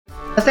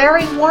A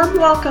very warm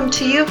welcome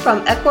to you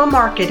from Equa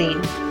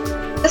Marketing.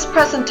 This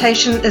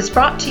presentation is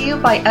brought to you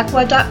by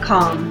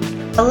Equa.com,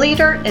 a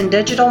leader in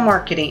digital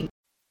marketing.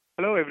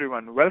 Hello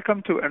everyone,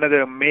 welcome to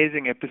another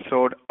amazing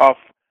episode of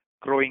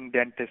Growing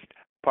Dentist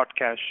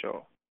podcast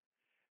show.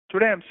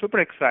 Today I'm super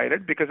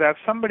excited because I have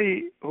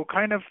somebody who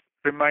kind of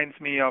reminds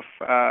me of,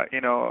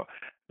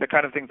 the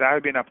kind of things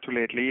I've been up to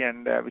lately,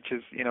 and which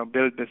is,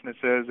 build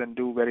businesses and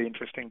do very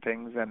interesting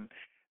things and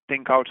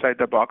think outside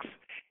the box.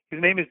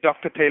 His name is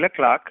Dr. Taylor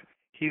Clark.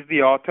 He's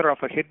the author of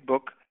a hit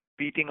book,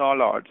 Beating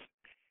All Odds,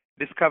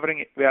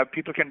 where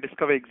people can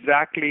discover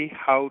exactly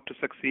how to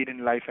succeed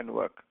in life and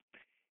work.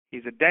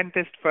 He's a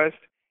dentist first.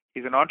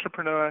 He's an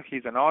entrepreneur.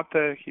 He's an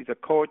author. He's a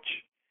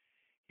coach.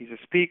 He's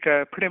a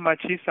speaker. Pretty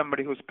much he's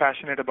somebody who's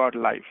passionate about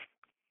life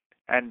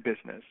and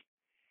business.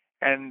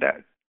 And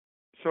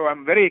so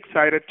I'm very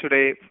excited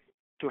today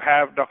to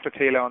have Dr.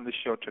 Taylor on the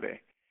show today.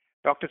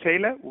 Dr.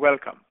 Taylor,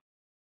 welcome.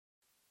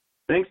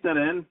 Thanks,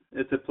 Naden.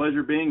 It's a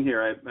pleasure being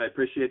here. I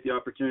appreciate the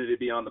opportunity to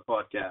be on the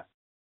podcast.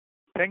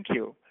 Thank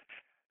you.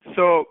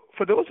 So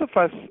for those of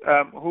us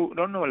who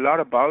don't know a lot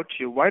about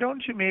you, why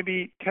don't you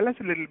maybe tell us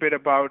a little bit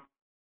about,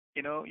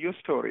 your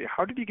story?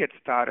 How did you get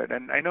started?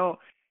 And I know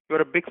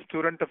you're a big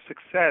student of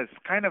success.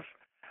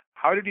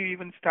 How did you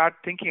even start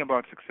thinking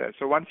about success?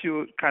 So once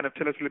you kind of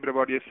tell us a little bit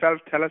about yourself,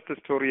 tell us the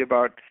story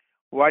about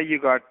why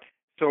you got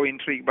so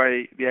intrigued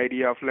by the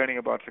idea of learning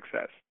about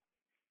success.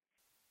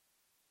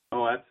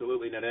 Oh,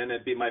 absolutely, Naden.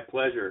 It'd be my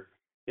pleasure.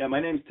 Yeah, my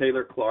name's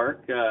Taylor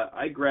Clark.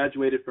 I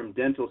graduated from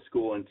dental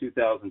school in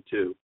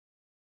 2002.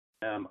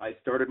 I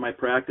started my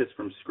practice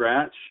from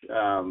scratch.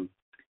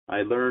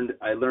 I learned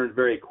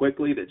very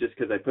quickly that just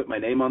because I put my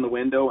name on the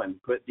window and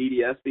put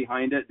DDS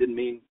behind it didn't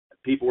mean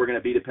people were going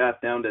to beat a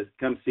path down to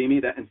come see me.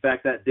 In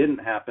fact, that didn't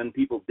happen.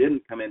 People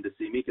didn't come in to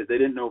see me because they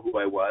didn't know who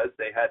I was.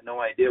 They had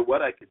no idea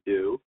what I could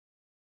do.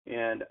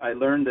 And I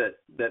learned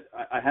that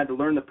I had to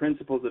learn the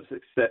principles of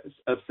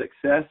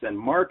success and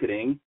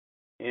marketing.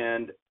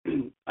 And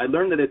I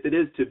learned that if it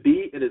is to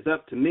be, it is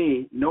up to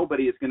me.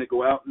 Nobody is going to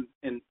go out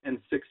and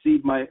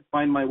succeed,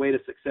 find my way to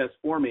success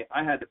for me.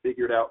 I had to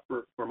figure it out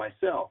for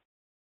myself.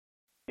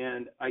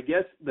 And I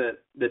guess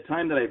the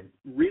time that I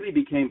really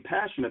became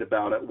passionate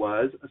about it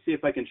was, let's see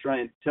if I can try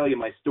and tell you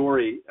my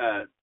story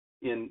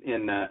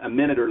in a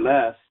minute or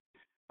less.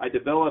 I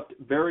developed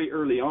very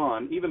early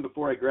on, even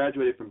before I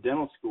graduated from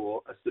dental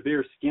school, a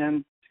severe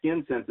skin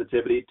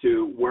sensitivity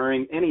to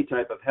wearing any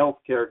type of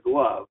healthcare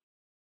glove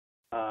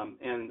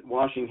and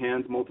washing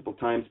hands multiple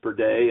times per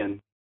day. And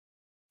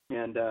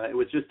it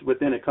was just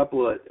within a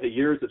couple of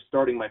years of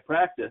starting my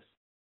practice,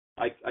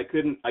 I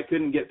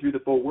couldn't get through the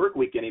full work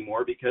week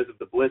anymore because of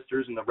the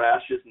blisters and the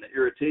rashes and the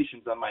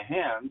irritations on my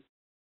hands.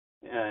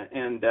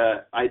 And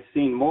I'd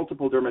seen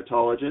multiple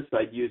dermatologists.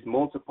 I'd used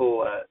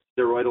multiple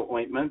steroidal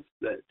ointments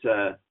that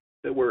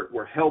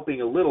were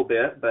helping a little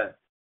bit, but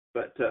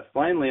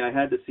finally I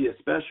had to see a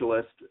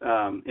specialist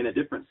in a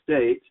different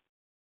state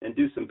and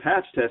do some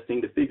patch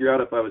testing to figure out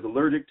if I was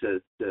allergic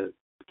to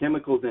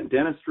chemicals in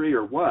dentistry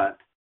or what,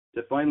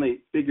 to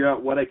finally figure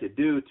out what I could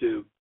do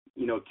to,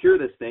 cure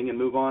this thing and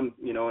move on,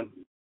 and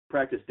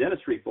practice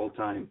dentistry full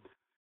time.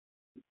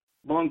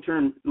 Long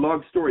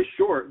story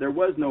short, there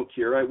was no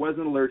cure. I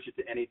wasn't allergic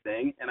to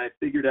anything, and I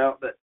figured out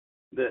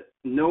that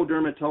no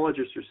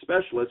dermatologist or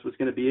specialist was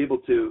going to be able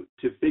to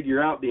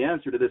figure out the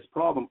answer to this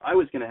problem. I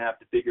was going to have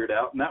to figure it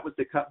out, and that was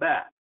to cut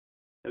back.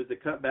 It was to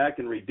cut back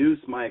and reduce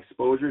my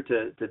exposure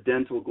to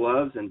dental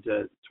gloves and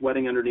to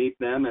sweating underneath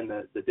them and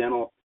the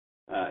dental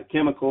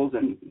chemicals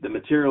and the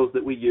materials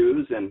that we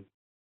use.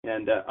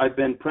 And I've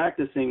been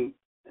practicing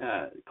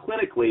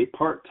clinically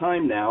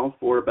part-time now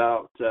for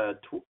about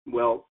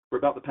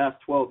the past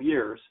 12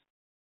 years.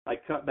 I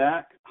cut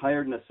back,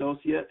 hired an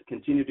associate,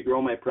 continued to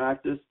grow my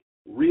practice,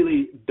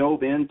 really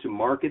dove into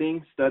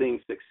marketing, studying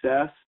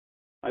success.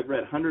 I've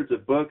read hundreds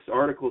of books,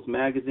 articles,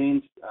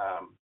 magazines,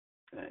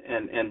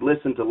 and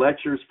listened to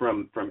lectures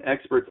from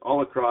experts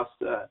all across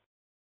the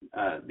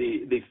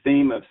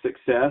theme of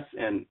success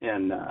and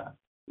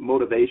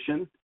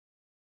motivation.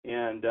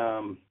 And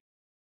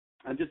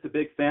I'm just a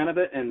big fan of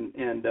it,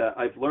 and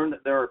I've learned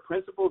that there are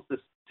principles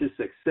to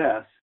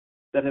success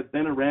that have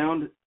been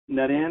around.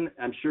 Naden,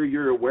 I'm sure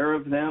you're aware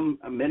of them.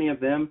 Many of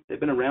them,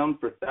 they've been around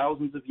for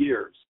thousands of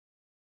years.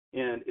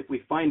 And if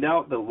we find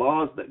out the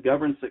laws that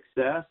govern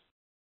success,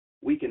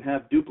 we can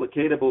have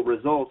duplicatable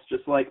results,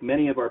 just like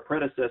many of our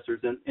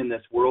predecessors in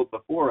this world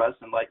before us,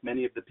 and like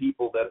many of the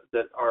people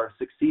that are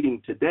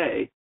succeeding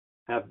today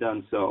have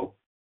done so.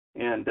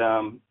 And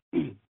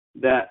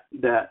that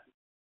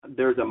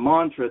there's a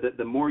mantra that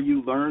the more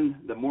you learn,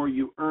 the more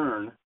you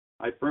earn.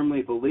 I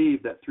firmly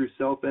believe that through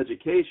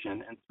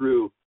self-education and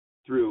through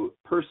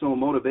personal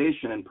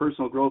motivation and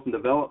personal growth and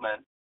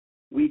development,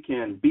 we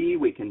can be,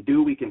 we can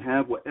do, we can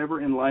have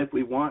whatever in life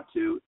we want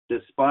to,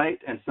 despite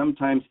and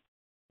sometimes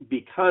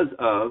because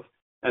of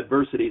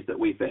adversities that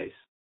we face.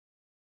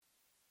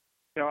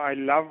 I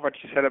love what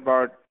you said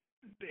about,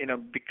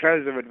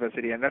 because of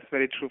adversity, and that's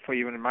very true for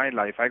even in my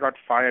life. I got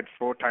fired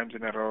 4 times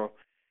in a row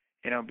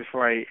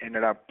before I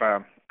ended up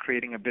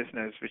creating a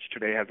business which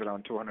today has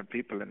around 200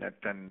 people in it.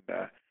 And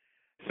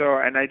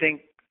and I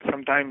think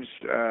sometimes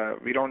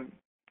we don't,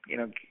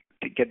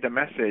 to get the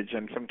message,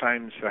 and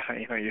sometimes,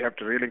 you have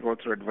to really go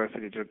through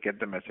adversity to get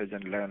the message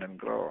and learn and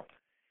grow.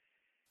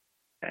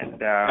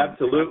 And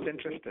Absolutely. that's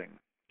interesting.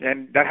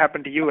 And that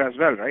happened to you as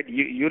well, right?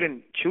 You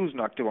didn't choose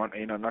not to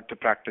not to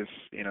practice,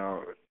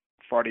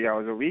 40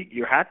 hours a week.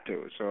 You had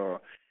to.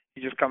 So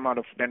you just come out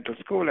of dental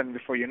school, and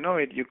before you know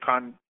it, you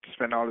can't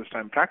spend all this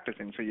time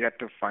practicing. So you had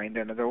to find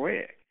another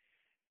way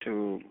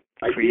to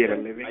create a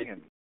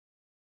living.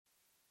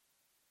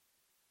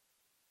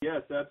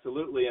 Yes,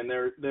 absolutely. And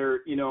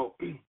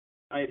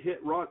I had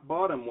hit rock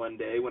bottom one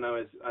day when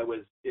it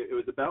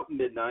was about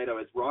midnight. I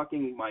was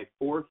rocking my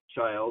fourth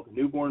child,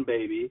 newborn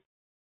baby,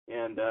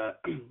 and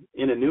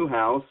in a new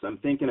house. I'm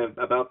thinking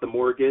about the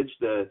mortgage,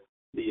 the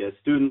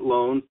student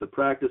loans, the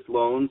practice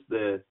loans,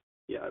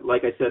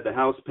 like I said, the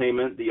house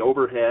payment, the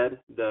overhead,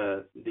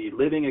 the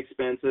living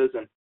expenses,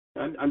 and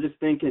I'm just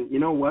thinking, you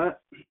know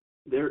what?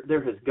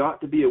 There has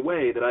got to be a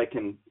way that I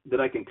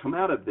can come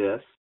out of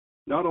this,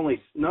 not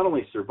only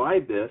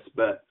survive this,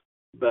 but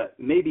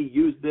maybe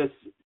use this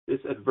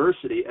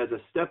adversity as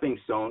a stepping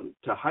stone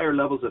to higher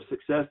levels of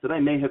success that I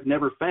may have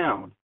never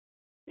found.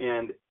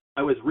 And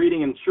I was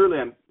reading, and surely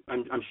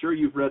I'm sure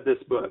you've read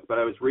this book, but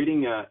I was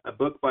reading a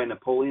book by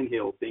Napoleon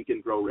Hill, Think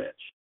and Grow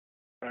Rich.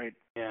 Right.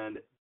 And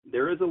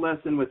there is a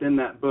lesson within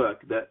that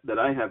book that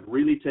I have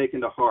really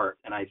taken to heart,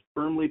 and I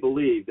firmly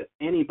believe that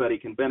anybody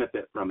can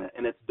benefit from it.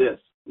 And it's this,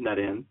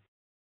 Nadine: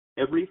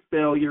 every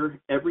failure,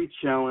 every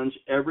challenge,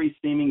 every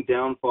seeming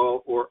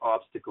downfall or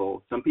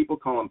obstacle, some people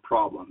call them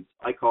problems,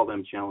 I call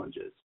them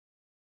challenges.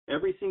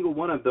 Every single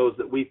one of those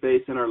that we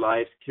face in our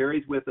lives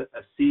carries with it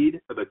a seed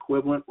of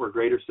equivalent or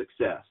greater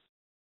success.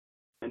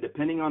 And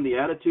depending on the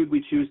attitude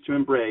we choose to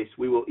embrace,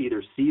 we will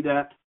either see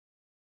that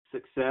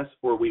success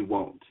or we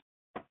won't.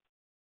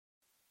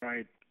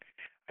 Right.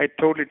 I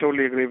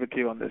totally agree with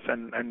you on this.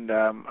 And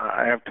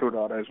I have two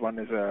daughters. One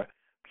is a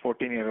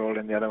 14-year-old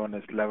and the other one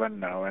is 11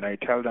 now. And I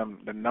tell them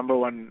the number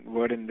one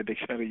word in the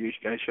dictionary you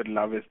guys should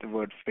love is the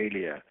word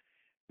failure,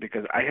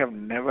 because I have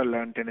never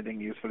learned anything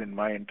useful in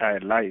my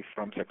entire life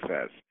from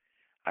success.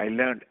 I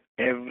learned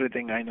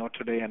everything I know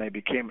today, and I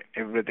became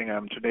everything I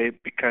am today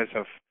because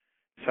of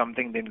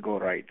something didn't go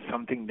right,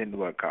 something didn't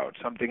work out,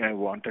 something I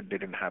wanted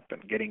didn't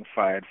happen, getting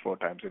fired 4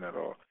 times in a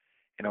row,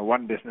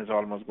 one business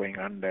almost going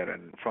under,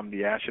 and from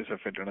the ashes of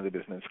it, another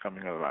business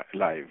coming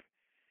alive.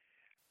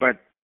 But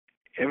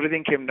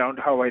everything came down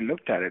to how I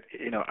looked at it.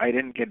 I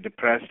didn't get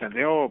depressed and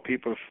say, oh,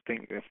 people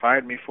think they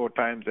fired me 4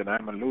 times and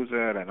I'm a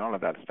loser and all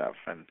of that stuff.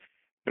 And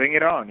bring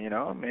it on,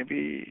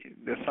 maybe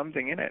there's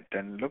something in it,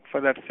 and look for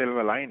that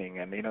silver lining.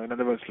 And, in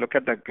other words, look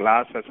at the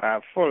glass as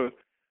half full,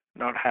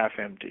 not half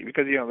empty.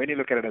 Because, when you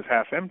look at it as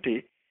half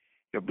empty,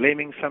 you're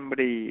blaming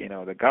somebody,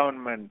 the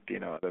government,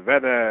 the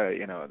weather,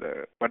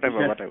 the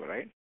whatever,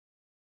 right?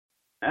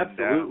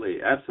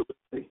 Absolutely,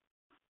 absolutely.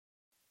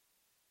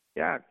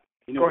 Yeah.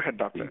 Go ahead,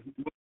 doctor.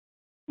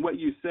 What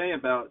you say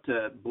about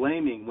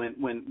blaming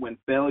when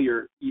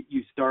failure,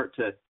 you start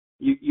to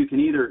you can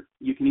either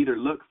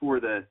look for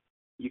the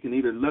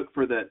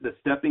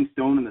stepping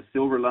stone and the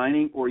silver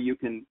lining, or you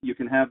can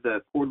have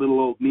the poor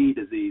little old me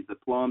disease, the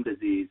plum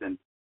disease, and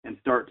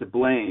start to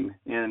blame.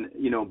 And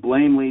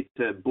blaming leads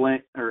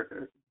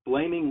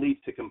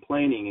to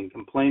complaining, and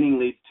complaining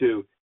leads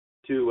to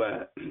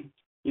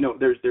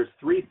there's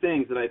 3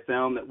 things that I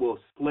found that will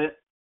split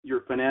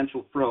your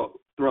financial throat,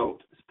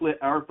 split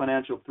our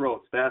financial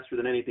throats faster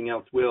than anything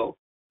else will,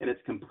 and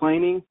it's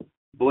complaining,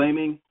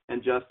 blaming,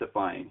 and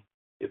justifying.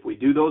 If we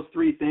do those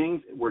 3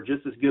 things, we're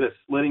just as good as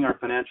splitting our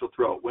financial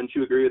throat. Wouldn't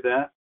you agree with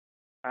that?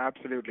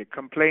 Absolutely.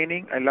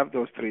 Complaining, I love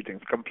those 3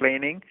 things: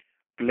 complaining,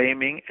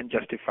 blaming, and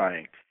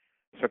justifying.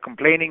 So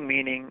complaining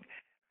meaning,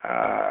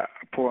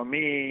 poor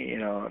me,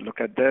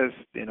 look at this,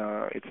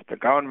 it's the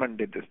government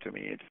did this to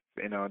me, it's,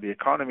 the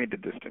economy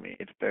did this to me,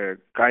 it's the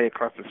guy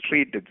across the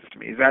street did this to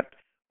me. Is that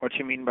what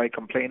you mean by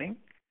complaining?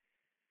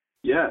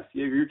 Yes,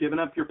 you're giving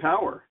up your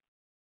power.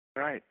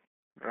 Right.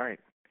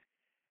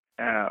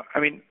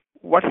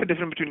 What's the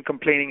difference between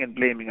complaining and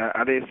blaming?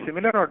 Are they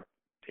similar, or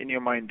in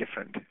your mind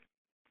different?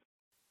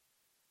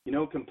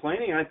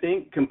 Complaining, I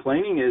think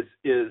complaining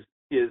is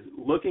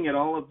looking at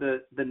all of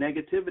the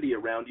negativity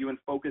around you and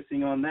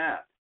focusing on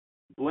that.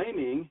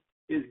 Blaming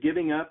is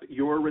giving up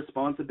your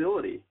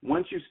responsibility.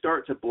 Once you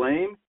start to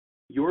blame,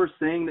 you're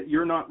saying that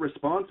you're not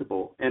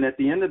responsible. And at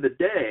the end of the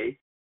day,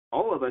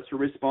 all of us are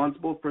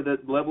responsible for the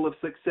level of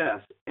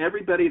success.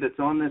 Everybody that's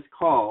on this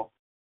call,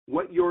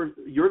 what your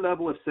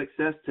level of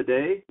success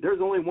today,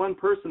 there's only one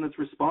person that's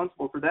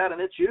responsible for that,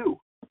 and it's you.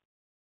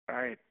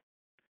 Right.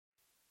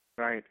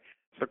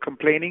 So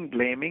complaining,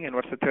 blaming, and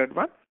what's the third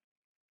one?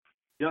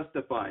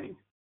 Justifying.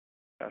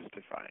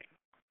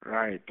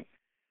 Right.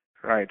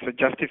 So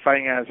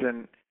justifying as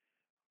in,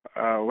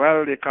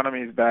 the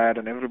economy is bad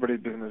and everybody's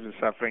business is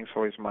suffering,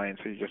 so is mine,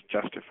 so you just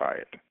justify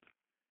it.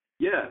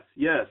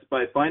 Yes.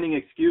 By finding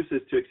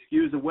excuses to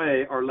excuse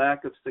away our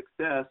lack of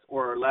success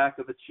or our lack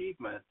of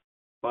achievement.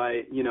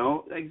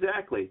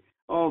 Exactly.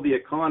 oh, the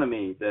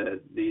economy, the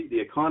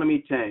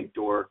economy tanked,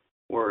 or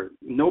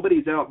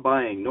nobody's out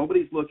buying,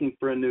 nobody's looking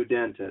for a new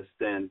dentist,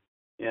 and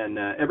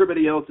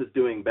everybody else is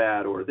doing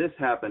bad, or this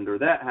happened, or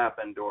that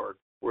happened, or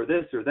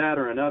this or that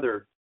or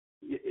another.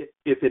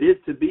 If it is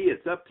to be,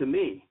 it's up to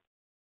me.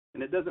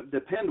 And it doesn't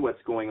depend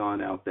what's going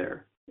on out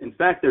there. In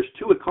fact, there's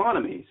two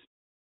economies.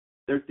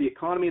 There's the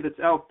economy that's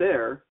out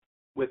there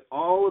with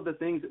all of the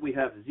things that we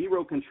have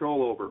zero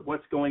control over.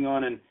 What's going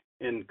on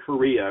in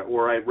Korea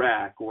or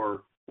Iraq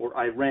or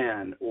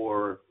Iran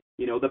or,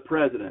 the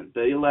president,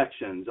 the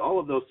elections, all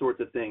of those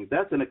sorts of things.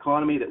 That's an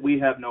economy that we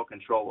have no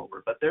control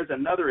over. But there's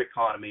another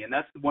economy, and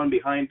that's the one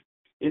behind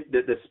it,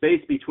 the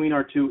space between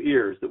our two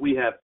ears, that we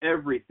have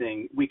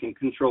everything. We can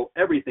control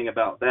everything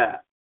about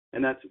that.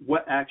 And that's,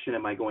 what action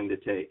am I going to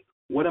take?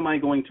 What am I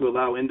going to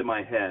allow into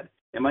my head?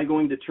 Am I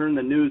going to turn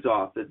the news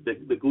off,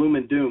 the gloom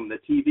and doom, the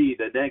TV,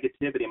 the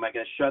negativity? Am I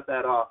going to shut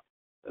that off?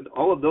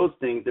 All of those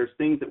things, there's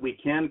things that we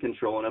can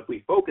control. And if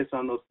we focus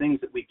on those things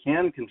that we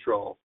can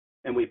control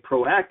and we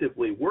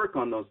proactively work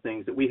on those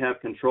things that we have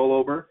control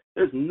over,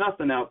 there's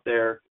nothing out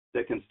there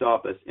that can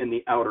stop us in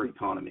the outer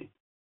economy.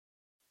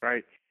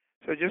 Right.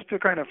 So just to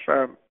kind of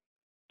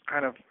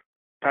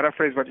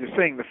paraphrase what you're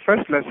saying, the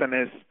first lesson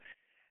is,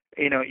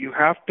 you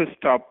have to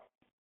stop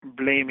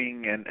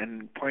blaming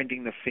and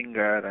pointing the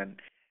finger and,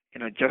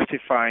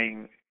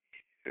 justifying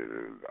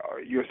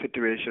your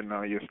situation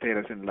or your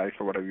status in life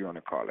or whatever you want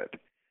to call it,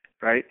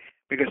 right?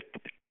 Because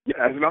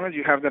as long as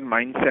you have that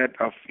mindset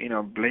of,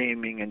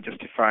 blaming and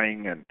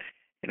justifying and,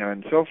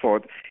 and so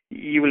forth,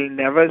 you will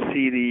never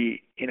see the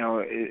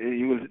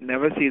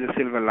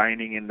silver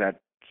lining in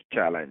that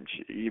challenge,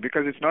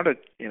 because it's not a,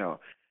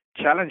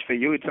 challenge for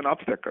you, it's an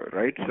obstacle,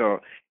 right? So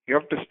you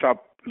have to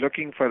stop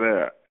looking for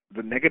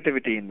the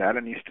negativity in that,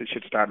 and you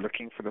should start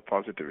looking for the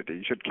positivity.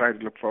 You should try to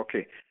look for,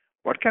 okay,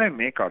 what can I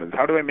make out of this?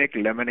 How do I make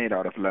lemonade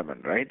out of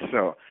lemon, right?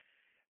 So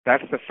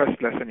that's the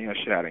first lesson you're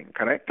sharing,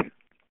 correct?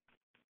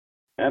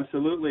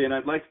 Absolutely, and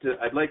I'd like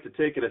to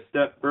take it a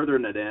step further,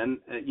 Naden.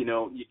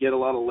 You get a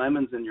lot of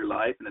lemons in your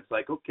life, and it's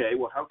like, okay,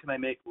 well, how can I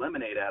make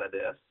lemonade out of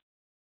this?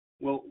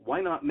 Well, why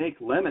not make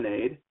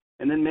lemonade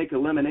and then make a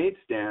lemonade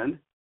stand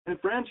and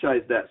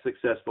franchise that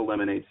successful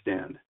lemonade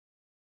stand?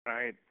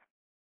 Right.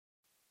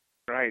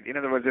 Right. In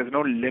other words, there's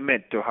no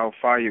limit to how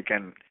far you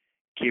can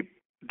keep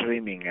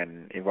dreaming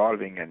and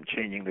evolving and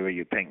changing the way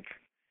you think.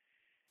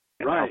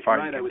 And right. How far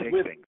right. you can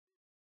take things.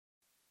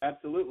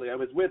 Absolutely. I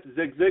was with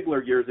Zig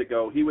Ziglar years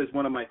ago. He was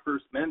one of my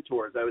first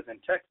mentors. I was in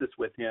Texas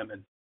with him,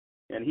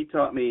 and he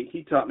taught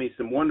me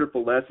some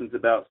wonderful lessons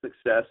about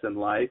success in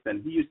life.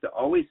 And he used to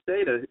always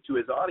say to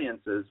his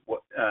audiences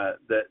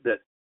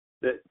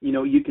that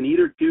you can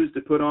either choose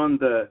to put on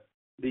the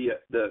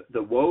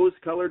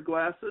rose-colored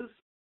glasses,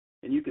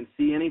 and you can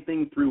see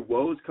anything through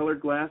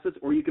rose-colored glasses,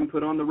 or you can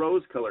put on the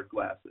rose-colored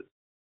glasses.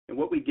 And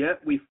what we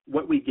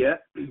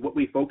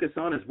focus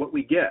on is what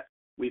we get.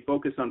 We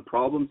focus on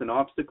problems and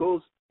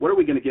obstacles. What are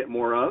we going to get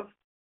more of?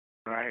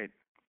 Right.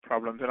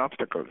 Problems and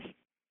obstacles.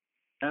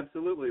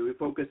 Absolutely. We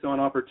focus on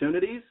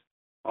opportunities.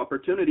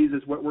 Opportunities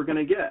is what we're going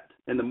to get.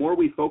 And the more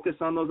we focus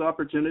on those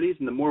opportunities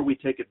and the more we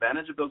take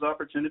advantage of those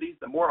opportunities,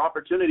 the more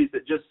opportunities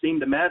that just seem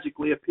to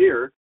magically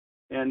appear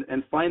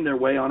and find their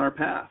way on our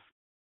path.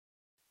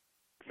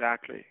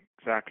 Exactly.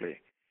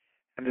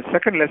 And the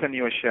second lesson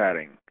you were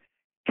sharing,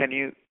 can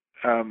you,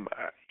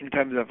 in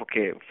terms of,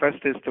 okay, first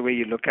is the way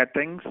you look at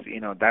things,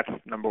 that's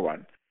number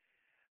one.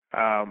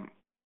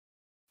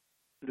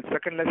 The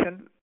second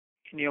lesson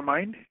in your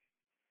mind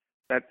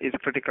that is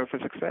critical for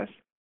success?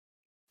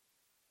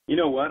 You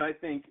know what? I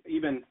think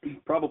even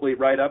probably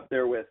right up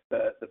there with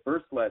the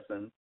first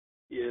lesson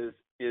is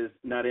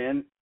not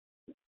in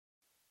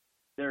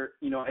there.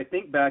 I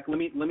think back. Let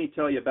me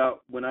tell you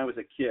about when I was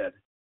a kid.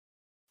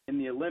 In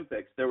the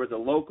Olympics, there was a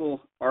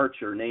local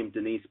archer named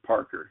Denise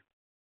Parker.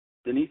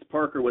 Denise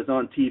Parker was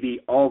on TV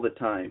all the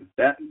time.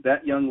 That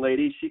young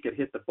lady, she could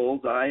hit the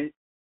bullseye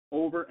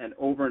over and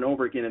over and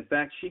over again. In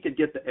fact, she could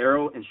get the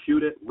arrow and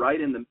shoot it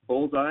right in the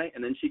bullseye,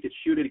 and then she could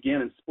shoot it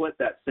again and split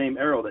that same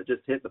arrow that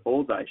just hit the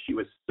bullseye. She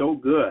was so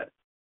good.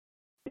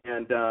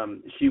 And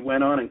she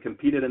went on and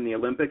competed in the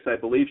Olympics. I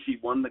believe she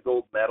won the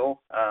gold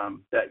medal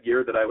that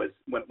year that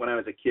when I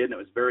was a kid, and it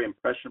was very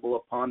impressionable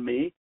upon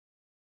me.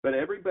 But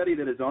everybody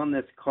that is on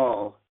this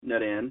call,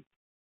 Naden,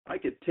 I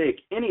could take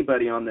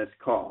anybody on this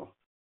call,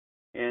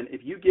 and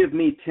if you give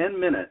me 10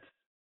 minutes,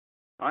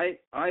 I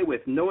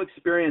with no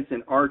experience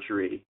in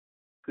archery,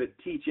 could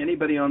teach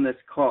anybody on this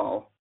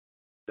call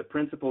the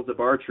principles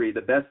of archery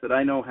the best that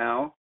I know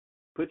how,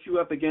 put you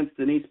up against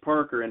Denise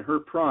Parker in her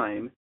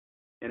prime,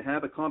 and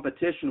have a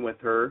competition with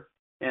her,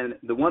 and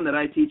the one that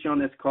I teach on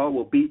this call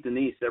will beat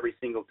Denise every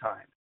single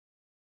time.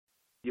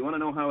 You want to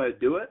know how I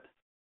do it?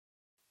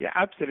 Yeah,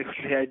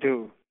 absolutely, I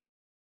do.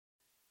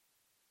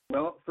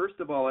 Well, first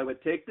of all, I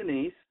would take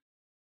Denise,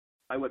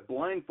 I would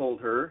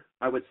blindfold her,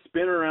 I would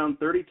spin her around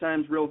 30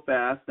 times real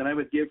fast, then I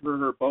would give her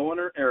her bow and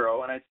her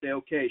arrow, and I'd say,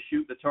 okay,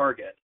 shoot the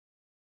target.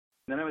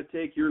 Then I would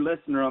take your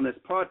listener on this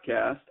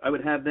podcast, I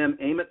would have them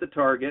aim at the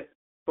target,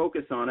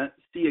 focus on it,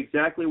 see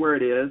exactly where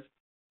it is,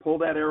 pull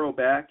that arrow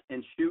back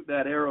and shoot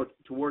that arrow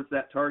towards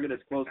that target as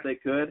close as they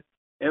could,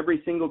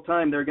 every single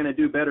time they're going to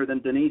do better than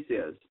Denise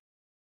is.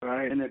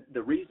 Right. And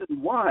the reason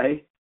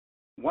why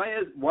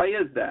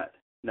is that?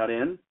 Not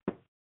in?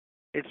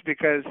 It's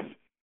because,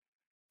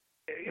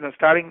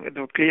 starting with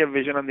a clear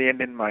vision on the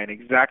end in mind,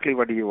 exactly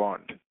what do you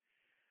want?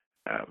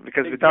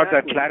 Because without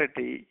that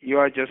clarity, you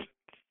are just,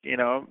 you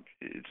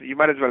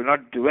might as well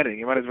not do anything.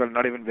 You might as well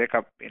not even wake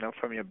up,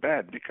 from your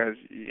bed, because,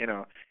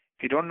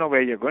 if you don't know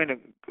where you're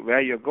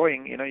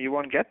going, you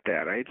won't get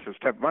there, right? So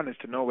step one is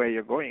to know where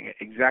you're going,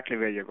 exactly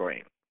where you're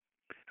going.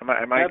 Am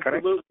I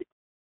correct?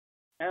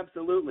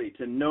 Absolutely.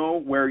 To know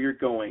where you're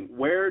going.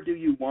 Where do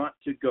you want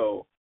to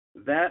go?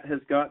 That has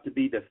got to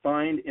be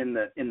defined in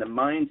the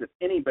minds of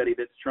anybody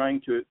that's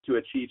trying to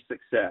achieve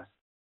success.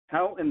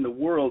 How in the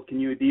world can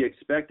you be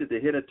expected to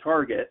hit a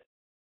target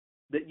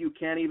that you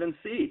can't even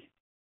see?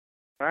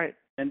 Right.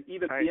 And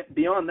even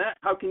beyond that,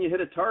 how can you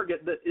hit a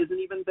target that isn't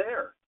even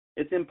there?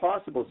 It's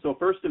impossible. So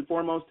first and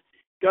foremost,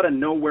 got to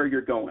know where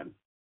you're going.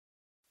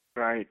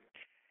 Right.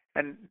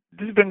 And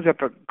this brings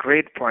up a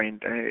great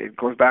point. It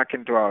goes back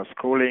into our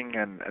schooling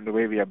and the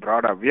way we are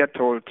brought up. We are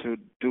told to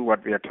do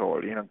what we are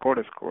told, go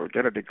to school,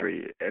 get a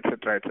degree,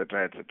 etc.,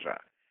 etc., etc.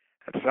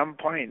 At some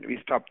point, we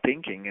stop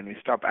thinking and we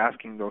stop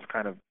asking those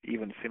kind of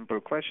even simple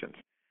questions.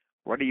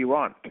 What do you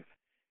want?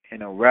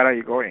 Where are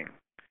you going?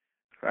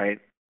 Right?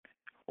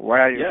 Why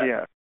are you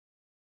here?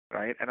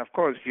 Right? And of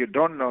course, if you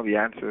don't know the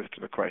answers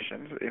to the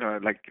questions,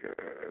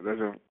 there's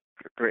a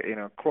great,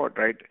 quote,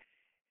 right?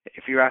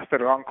 If you ask the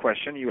wrong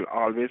question, you will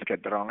always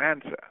get the wrong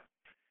answer.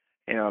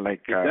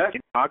 Exactly.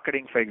 In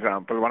marketing, for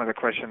example, one of the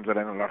questions that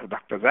I know a lot of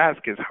doctors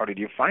ask is, how did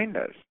you find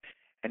us?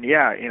 And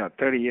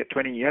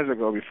 20 years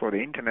ago, before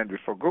the internet,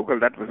 before Google,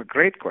 that was a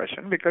great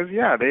question because,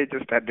 they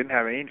just didn't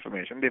have any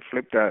information. They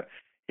flipped the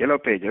yellow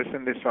pages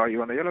and they saw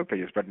you on the yellow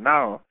pages. But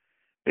now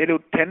they do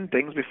 10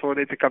 things before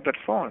they pick up that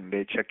phone.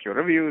 They check your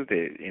reviews.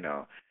 They,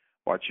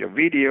 watch your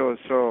videos.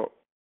 So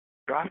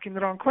you're asking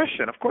the wrong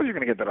question. Of course you're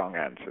going to get the wrong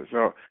answer.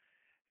 So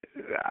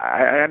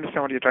I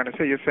understand what you're trying to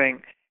say. You're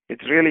saying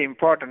it's really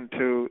important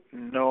to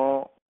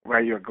know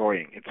where you're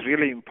going. It's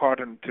really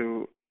important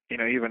to,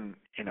 even,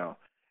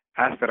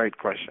 ask the right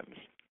questions.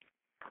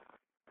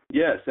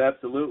 Yes,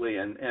 absolutely.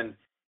 And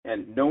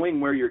knowing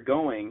where you're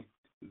going,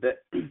 that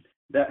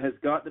has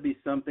got to be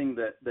something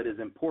that is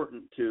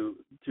important to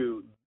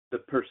the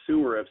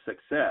pursuer of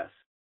success.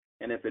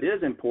 And if it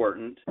is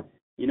important,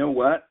 you know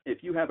what?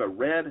 If you have a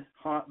red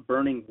hot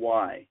burning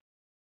why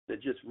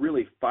that just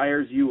really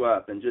fires you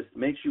up and just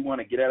makes you want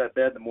to get out of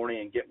bed in the morning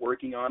and get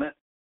working on it,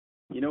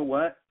 you know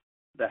what?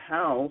 The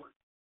how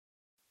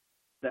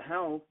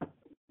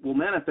will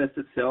manifest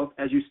itself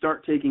as you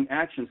start taking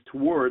actions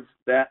towards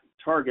that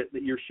target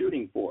that you're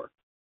shooting for.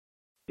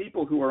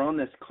 People who are on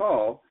this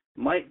call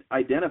might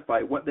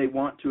identify what they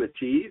want to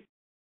achieve.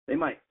 They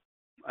might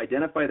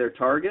identify their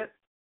target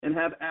and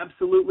have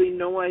absolutely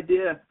no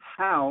idea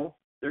how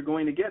they're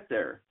going to get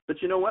there.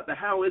 But you know what? The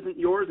how isn't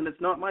yours and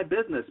it's not my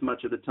business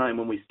much of the time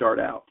when we start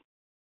out.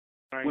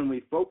 Right. When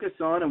we focus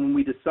on and when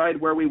we decide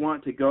where we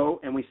want to go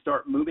and we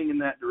start moving in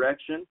that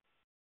direction,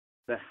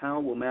 the how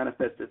will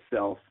manifest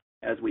itself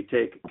as we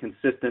take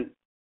consistent,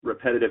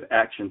 repetitive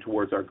action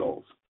towards our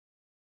goals.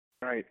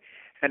 Right.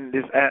 And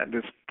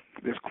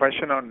this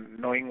question on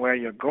knowing where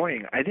you're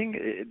going, I think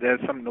there's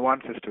some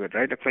nuances to it,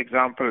 right? For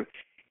example,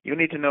 you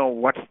need to know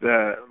what's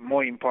the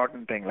more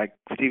important thing. Like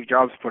Steve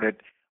Jobs put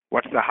it,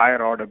 what's the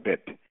higher order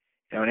bit?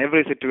 In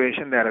every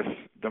situation, there is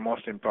the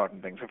most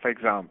important thing. So, for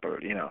example,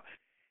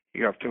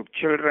 you have 2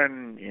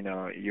 children,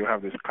 you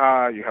have this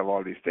car, you have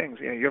all these things.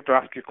 You have to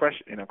ask your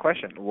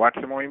question, what's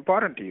more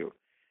important to you?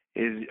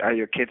 Are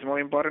your kids more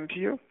important to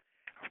you?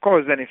 Of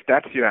course, then if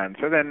that's your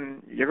answer,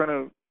 then you're going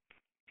to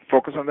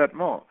focus on that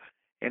more.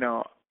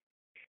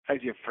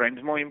 Is your friends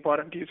more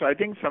important to you? So I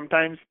think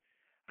sometimes,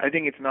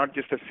 it's not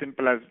just as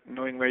simple as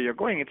knowing where you're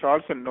going. It's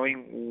also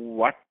knowing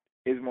what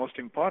is most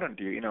important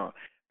to you,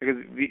 because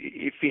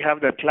if we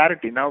have that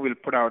clarity, now we'll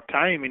put our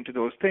time into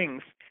those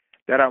things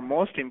that are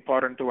most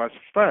important to us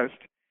first,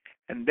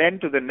 and then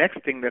to the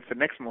next thing that's the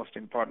next most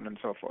important, and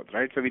so forth,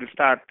 right? So we'll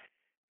start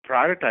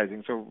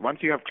prioritizing. So once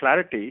you have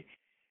clarity,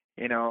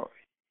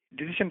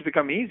 decisions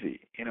become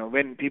easy.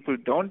 When people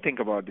don't think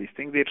about these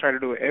things, they try to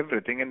do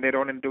everything and they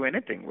don't do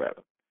anything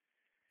well.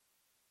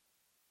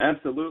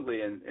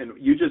 Absolutely, and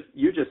you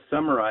just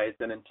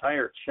summarized an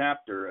entire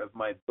chapter of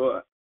my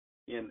book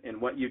in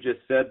what you just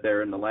said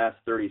there in the last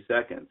 30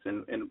 seconds.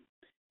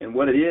 And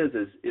what it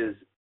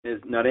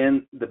is not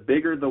in the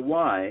bigger the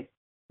why.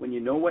 When you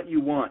know what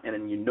you want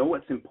and you know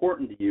what's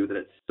important to you, that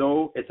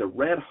it's a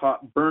red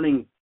hot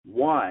burning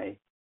why.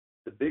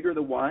 The bigger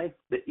the why,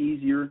 the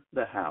easier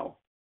the how.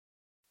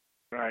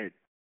 Right.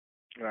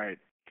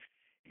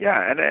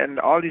 Yeah, and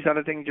all these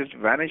other things just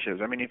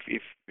vanishes. I mean,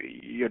 if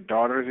your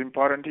daughter is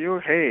important to you,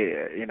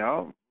 hey,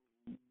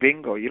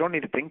 bingo. You don't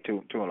need to think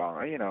too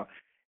long.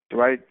 Do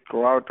I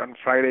go out on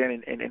Friday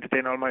and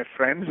entertain all my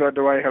friends, or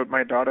do I help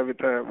my daughter with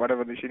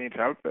whatever she needs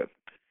help with?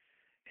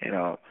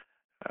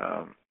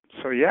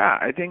 So yeah,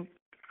 I think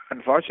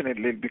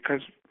unfortunately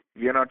because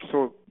we are not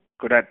so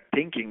good at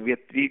thinking. We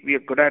are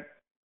good at,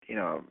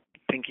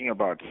 thinking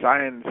about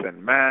science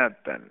and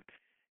math and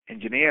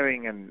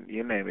engineering and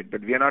you name it,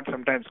 but we are not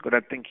sometimes good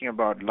at thinking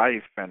about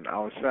life and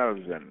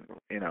ourselves and,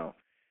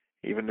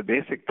 even the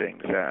basic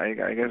things. I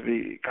guess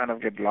we kind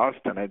of get lost,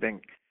 and I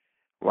think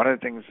one of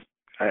the things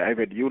I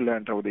bet you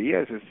learned over the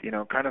years is,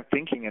 kind of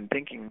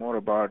thinking more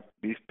about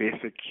these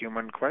basic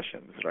human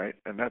questions, right?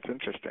 And that's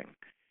interesting.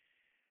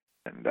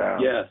 And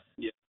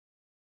Yes.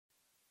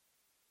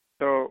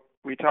 So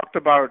we talked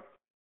about,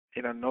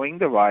 knowing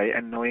the why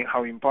and knowing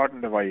how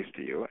important the why is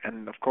to you,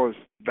 and of course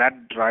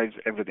that drives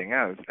everything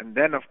else. And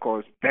then, of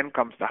course, then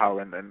comes the how.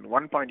 And then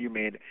one point you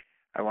made,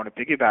 I want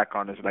to piggyback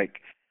on is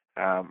like,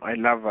 I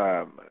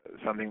love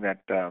something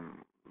that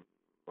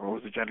who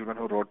was the gentleman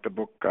who wrote the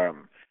book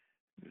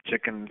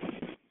Chicken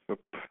Soup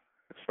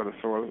for the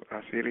Soul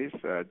series?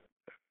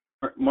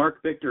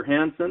 Mark Victor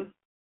Hansen.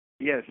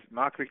 Yes,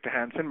 Mark Victor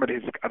Hansen, but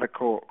his other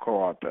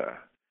co-author.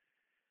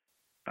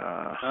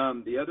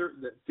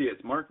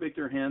 It's Mark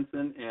Victor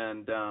Hansen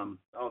and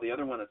the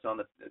other one that's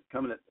on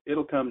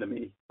it'll come to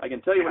me. I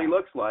can tell you what he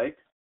looks like.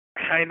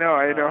 I know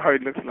how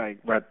it looks like,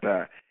 but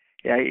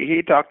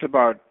he talked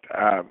about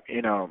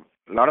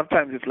a lot of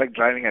times it's like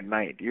driving at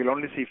night. You'll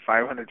only see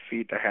 500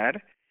 feet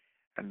ahead,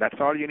 and that's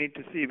all you need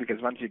to see,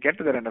 because once you get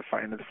to the end of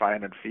the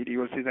 500 feet, you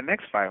will see the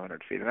next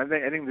 500 feet. And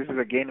I think this is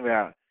again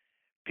where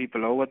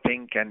people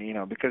overthink,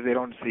 and because they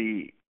don't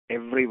see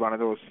every one of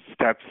those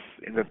steps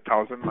in the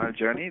 1,000-mile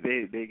journey,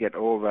 they get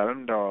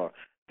overwhelmed, or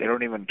they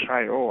don't even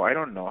try. Oh, I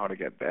don't know how to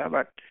get there,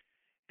 but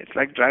it's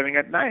like driving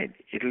at night.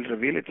 It'll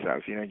reveal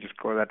itself. Just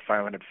go that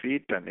 500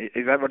 feet. And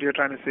is that what you're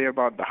trying to say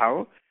about the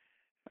how?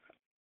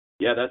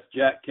 Yeah, that's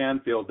Jack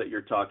Canfield that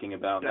you're talking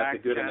about. Jack That's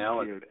a good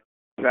Canfield. analogy.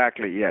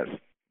 Exactly. Yes,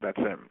 that's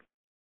him.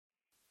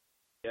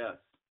 Yes.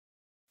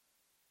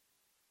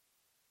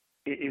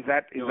 Is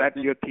that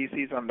your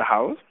thesis on the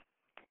how?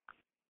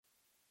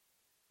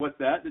 What's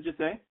that? Did you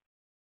say?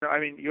 No, I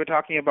mean, you're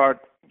talking about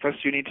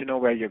first you need to know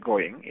where you're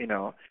going,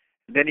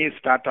 Then you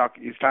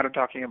started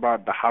talking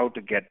about the how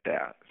to get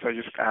there. So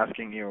just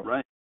asking you,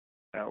 right?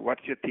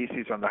 What's your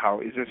thesis on the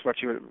how? Is this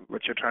what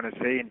you're trying to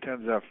say in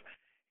terms of,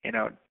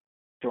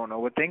 don't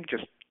overthink,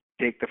 just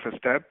take the first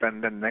step,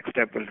 and then the next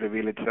step will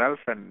reveal itself,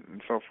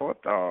 and so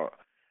forth? Or,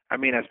 I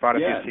mean, as part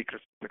of your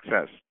secret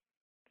success.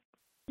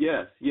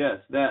 Yes.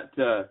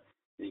 That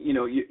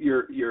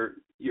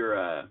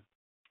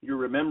your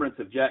remembrance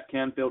of Jack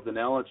Canfield's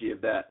analogy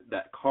of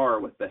that car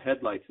with the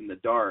headlights in the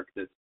dark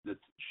that's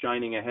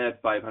shining ahead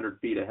 500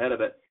 feet ahead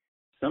of it.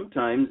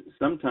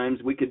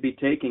 Sometimes we could be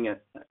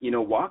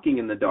walking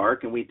in the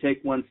dark, and we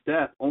take one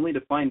step only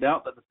to find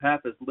out that the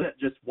path is lit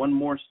just one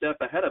more step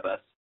ahead of us.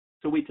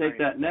 So we take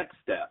that next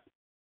step.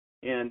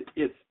 And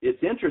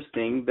it's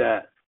interesting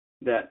that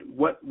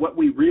what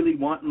we really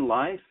want in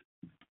life,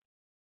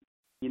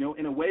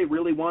 in a way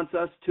really wants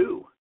us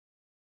too.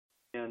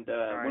 And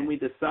when we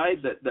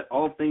decide that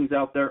all things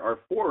out there are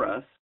for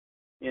us,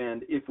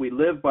 and if we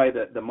live by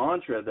the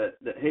mantra that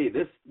hey,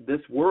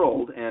 this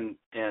world and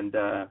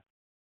the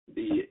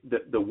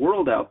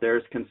world out there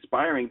is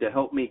conspiring to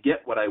help me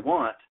get what I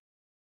want,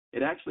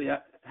 it actually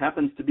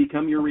happens to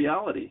become your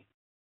reality.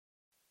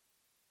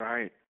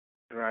 Right.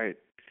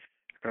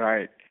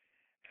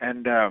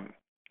 And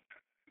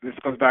this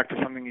goes back to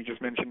something you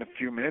just mentioned a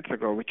few minutes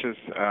ago, which is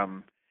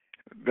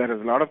there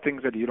is a lot of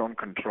things that you don't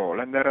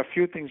control, and there are a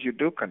few things you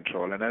do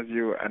control. And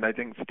I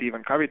think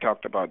Stephen Covey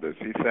talked about this.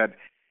 He said,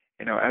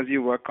 as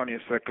you work on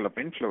your circle of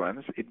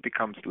influence, it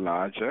becomes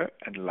larger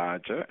and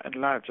larger and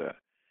larger.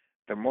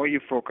 The more you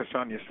focus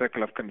on your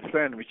circle of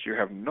concern, which you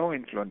have no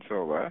influence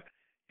over,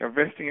 you're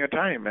wasting your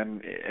time,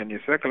 and your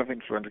circle of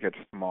influence gets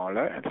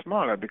smaller and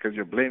smaller because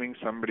you're blaming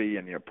somebody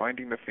and you're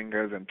pointing the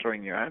fingers and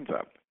throwing your hands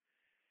up.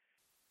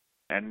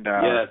 And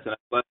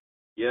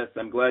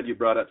I'm glad you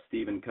brought up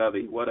Stephen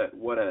Covey. What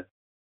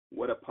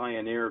a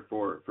pioneer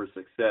for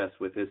success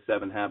with his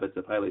 7 Habits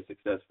of Highly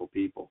Successful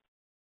People.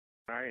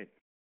 Right.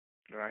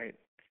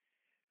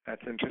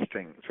 That's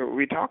interesting. So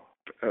we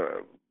talked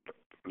a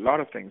lot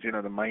of things, the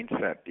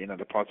mindset,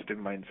 the positive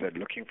mindset,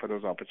 looking for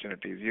those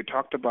opportunities. You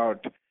talked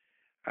about,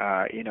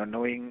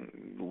 knowing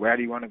where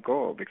you want to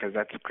go, because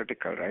that's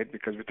critical, right?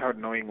 Because without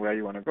knowing where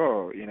you want to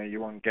go, you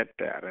won't get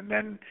there. And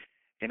then,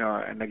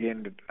 and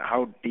again,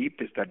 how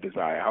deep is that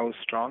desire? How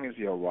strong is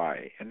your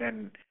why? And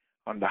then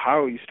on the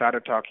how, you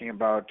started talking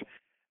about,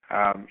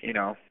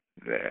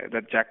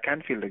 that Jack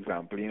Canfield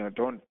example.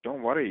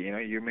 Don't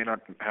worry. You may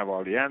not have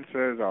all the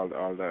answers, all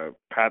the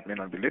path may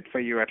not be lit for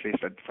you, at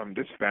least from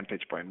this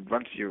vantage point.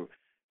 Once you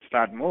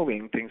start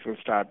moving, things will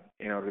start,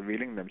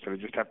 revealing them. So you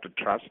just have to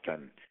trust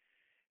and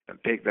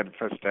take that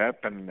first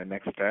step, and the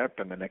next step,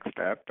 and the next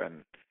step,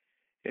 and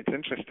it's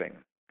interesting.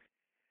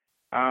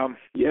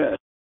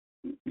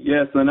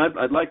 Yes, and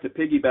I'd like to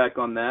piggyback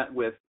on that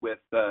with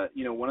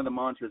one of the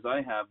mantras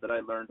I have that I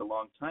learned a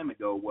long time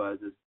ago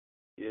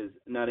is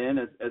Naren,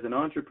 as an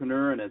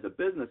entrepreneur and as a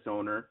business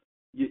owner,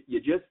 you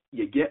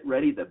get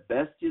ready the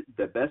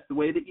best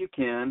way that you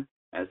can,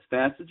 as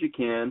fast as you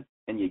can,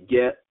 and you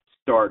get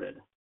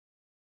started.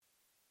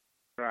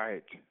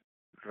 Right.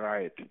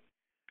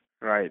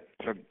 Right.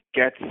 So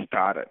get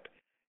started.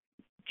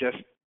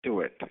 Just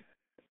do it.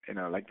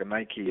 Like the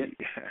Nike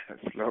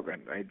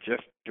slogan, right?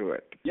 Just do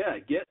it. Yeah,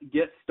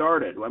 get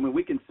started. I mean,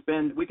 we can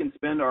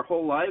spend our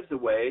whole lives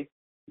away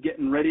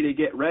getting ready to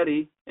get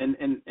ready and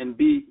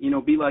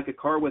be like a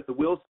car with the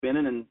wheels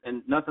spinning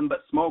and nothing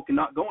but smoke and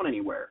not going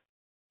anywhere.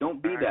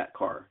 Don't be that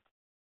car.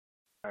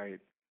 Right.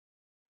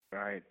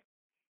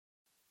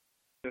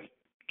 Just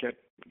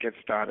get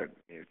started.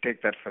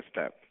 Take that first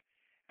step.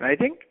 And I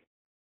think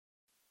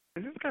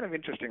this is kind of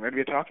interesting, right?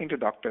 We're talking to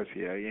doctors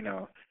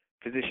here,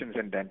 physicians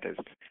and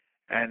dentists.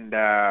 And,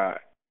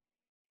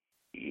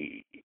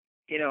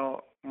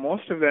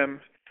 most of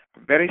them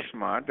are very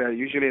smart. They're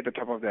usually at the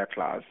top of their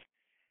class.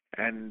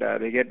 And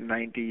they get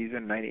 90s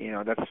and 90,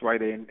 that's why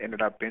they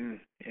ended up in,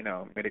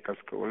 medical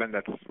school. And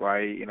that's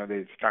why,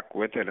 they stuck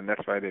with it. And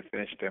that's why they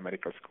finished their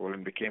medical school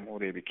and became who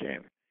they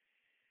became.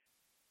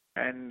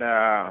 And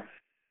I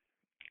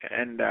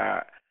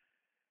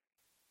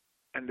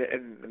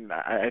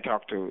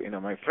talk to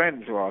my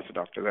friends who are also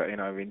doctors.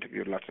 I've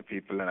interviewed lots of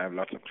people, and I have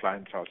lots of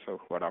clients also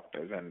who are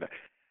doctors. And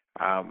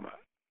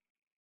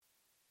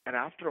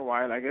after a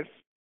while, I guess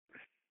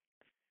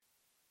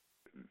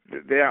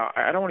they are.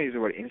 I don't want to use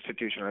the word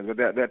institutionalized, but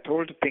they're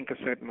told to think a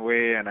certain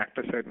way and act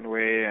a certain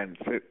way, and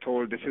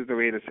told this is the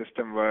way the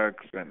system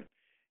works, and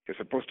you're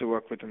supposed to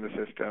work within the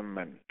system,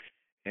 and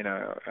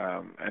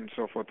and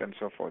so forth and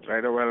so forth,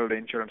 right? Or, well, the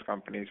insurance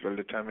companies will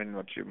determine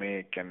what you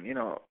make, and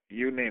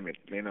you name it,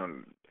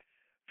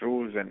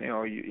 rules, and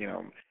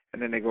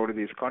and then they go to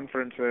these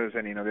conferences,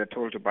 and they're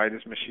told to buy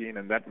this machine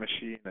and that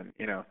machine, and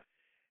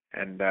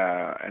and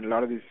a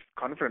lot of these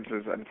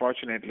conferences,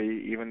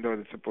 unfortunately, even though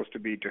it's supposed to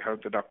be to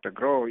help the doctor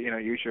grow,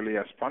 usually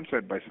are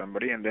sponsored by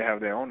somebody, and they have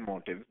their own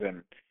motives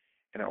and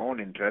own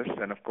interests,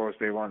 and of course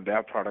they want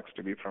their products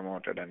to be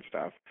promoted and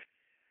stuff.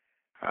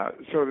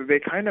 So they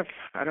kind of,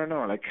 I don't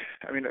know,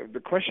 the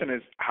question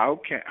is how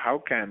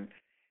can,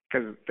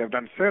 because they've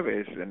done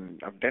surveys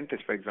of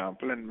dentists, for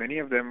example, and many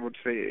of them would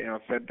say,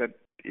 said that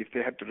if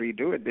they had to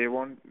redo it, they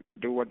won't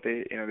do what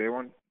they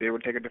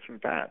would take a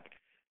different path.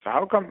 So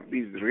how come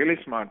these really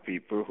smart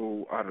people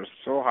who are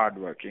so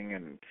hardworking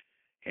and,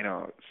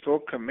 so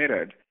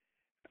committed,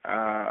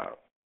 are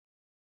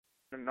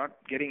not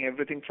getting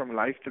everything from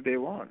life that they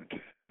want?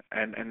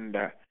 And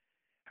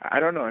I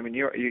don't know. I mean,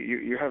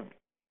 you have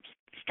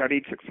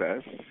studied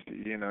success,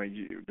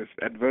 this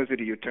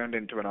adversity you turned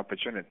into an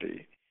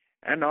opportunity.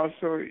 And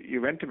also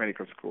you went to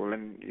medical school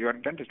and you're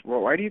a dentist.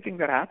 Well, why do you think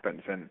that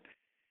happens? And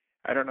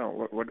I don't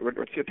know,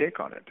 what's your take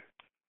on it?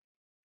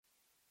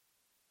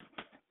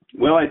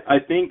 Well, I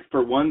think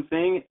for one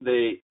thing,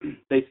 they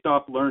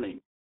stop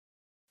learning.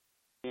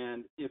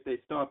 And if they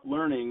stop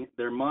learning,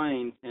 their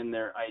minds and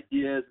their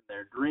ideas and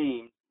their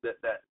dreams,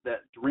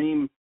 that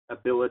dream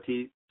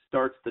ability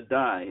starts to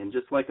die. And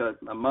just like a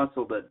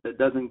muscle that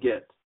doesn't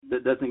get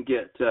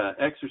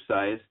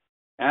exercise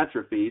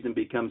atrophies and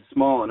becomes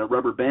small, and a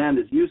rubber band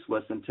is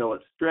useless until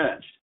it's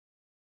stretched.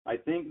 I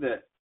think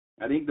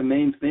the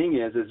main thing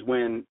is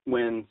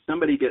when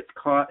somebody gets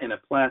caught in a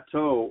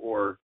plateau,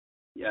 or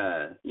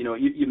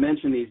you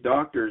mentioned these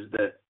doctors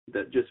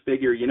that just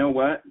figure,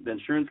 the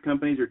insurance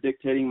companies are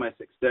dictating my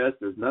success.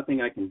 There's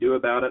nothing I can do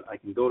about it. I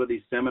can go to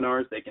these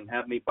seminars. They can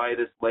have me buy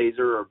this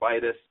laser or buy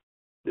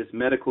this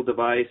medical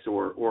device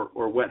or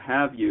what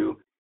have you,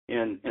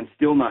 and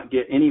still not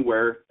get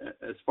anywhere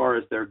as far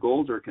as their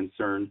goals are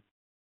concerned.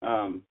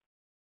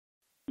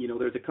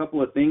 There's a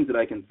couple of things that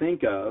I can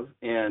think of,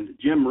 and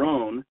Jim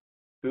Rohn,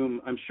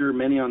 whom I'm sure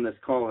many on this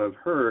call have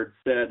heard,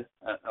 said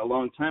a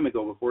long time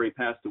ago before he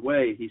passed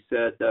away, he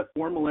said,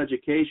 formal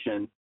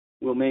education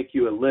will make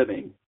you a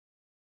living,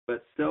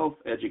 but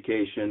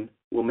self-education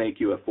will make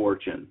you a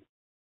fortune.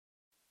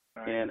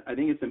 Right. And I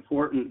think it's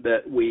important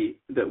that we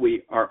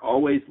are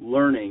always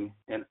learning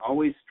and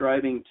always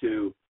striving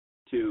to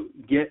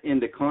get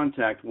into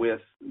contact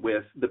with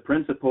the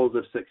principles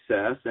of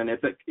success. And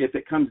if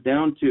it comes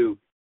down to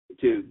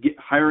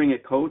hiring a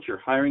coach or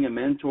hiring a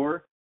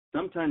mentor,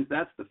 sometimes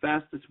that's the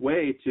fastest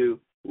way to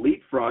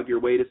leapfrog your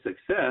way to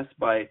success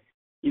by,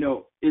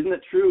 isn't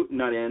it true,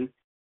 Naren?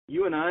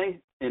 You and I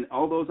and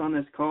all those on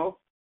this call,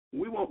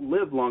 we won't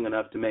live long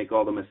enough to make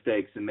all the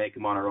mistakes and make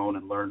them on our own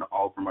and learn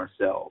all from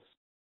ourselves.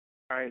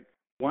 Right.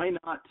 Why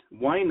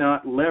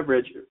not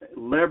leverage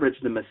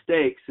the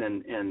mistakes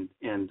and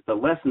the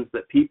lessons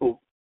that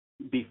people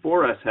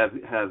before us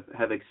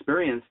have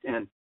experienced,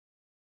 and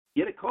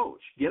get a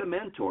coach, get a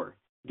mentor,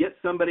 get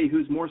somebody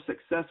who's more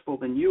successful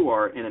than you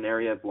are in an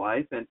area of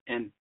life,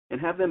 and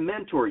have them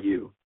mentor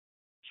you.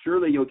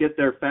 Surely you'll get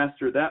there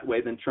faster that way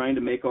than trying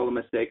to make all the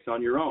mistakes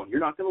on your own. You're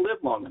not going to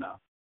live long enough.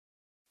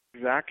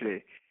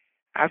 Exactly.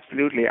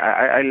 Absolutely.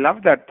 I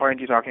love that point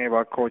you're talking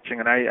about coaching,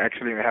 and I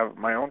actually have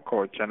my own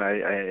coach, and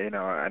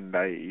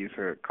I use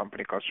a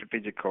company called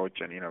Strategic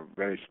Coach, and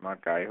very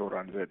smart guy who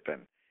runs it,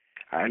 and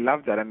I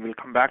love that, and we'll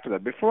come back to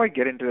that. Before I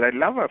get into it, I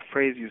love a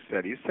phrase you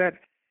said. You said,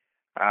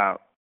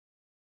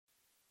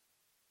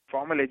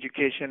 formal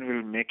education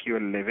will make you a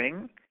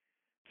living,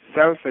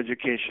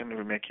 self-education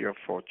will make you a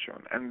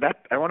fortune. And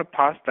that, I want to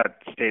pass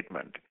that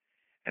statement.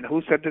 And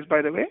who said this,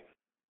 by the way?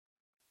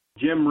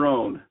 Jim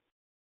Rohn.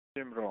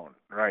 Jim Rohn,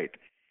 right.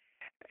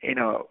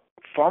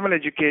 Formal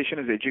education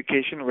is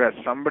education where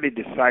somebody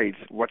decides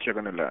what you're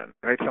going to learn,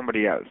 right?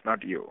 Somebody else,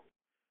 not you,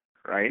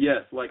 right?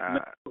 Yes,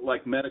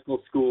 like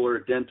medical school or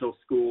dental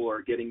school,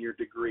 or getting your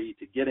degree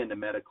to get into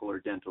medical or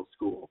dental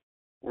school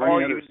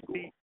or any other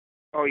school.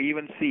 Or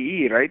even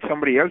CE, right?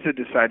 Somebody else is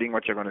deciding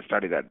what you're going to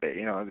study that day.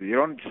 You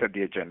don't set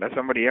the agenda.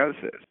 Somebody else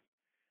is,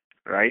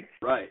 right?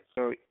 Right.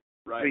 So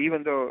Right. So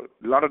even though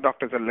a lot of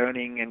doctors are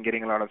learning and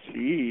getting a lot of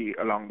CE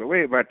along the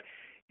way, but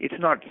it's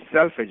not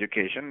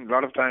self-education. A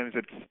lot of times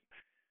it's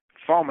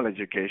formal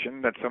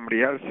education that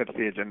somebody else sets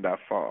the agenda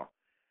for.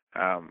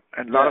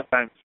 And a lot of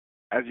times,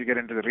 as you get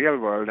into the real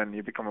world and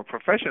you become a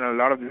professional, a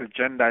lot of this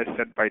agenda is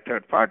set by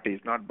third parties,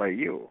 not by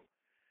you,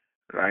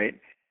 right?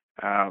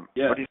 What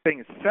you're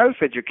saying is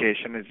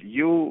self-education is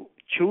you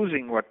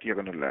choosing what you're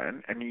going to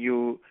learn and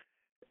you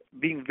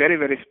being very,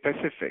 very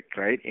specific,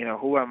 right?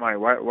 Who am I?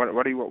 What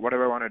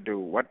do I want to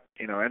do?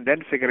 And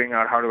then figuring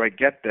out how do I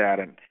get there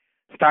and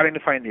starting to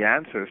find the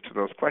answers to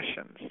those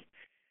questions.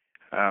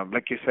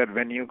 Like you said,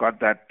 when you got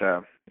that,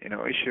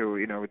 issue,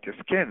 with your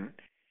skin,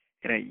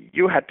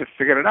 you had to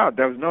figure it out.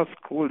 There was no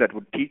school that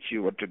would teach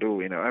you what to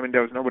do.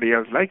 There was nobody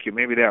else like you.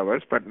 Maybe there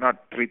was, but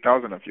not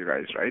 3,000 of you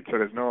guys, right? So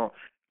there's no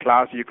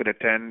class you could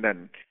attend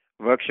and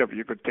workshop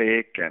you could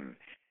take and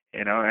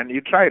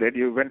you tried it.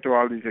 You went to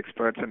all these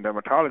experts and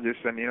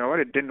dermatologists, and you know what?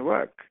 It didn't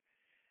work.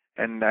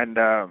 And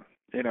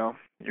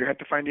you had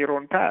to find your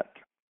own path.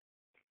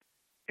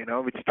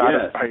 Which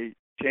started by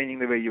changing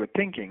the way you were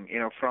thinking.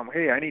 From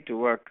hey, I need to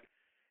work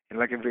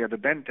like every other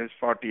dentist,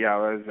 40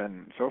 hours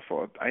and so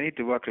forth. I need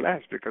to work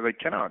less because I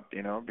cannot,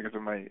 because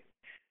of my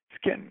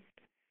skin.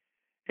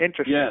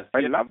 Interesting. Yes.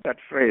 I love that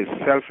phrase.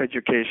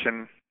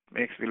 Self-education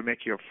will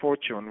make you a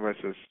fortune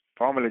versus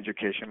formal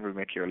education will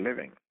make you a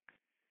living.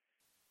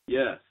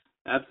 Yes,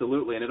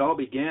 absolutely. And it all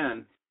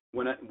began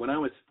when I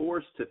was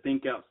forced to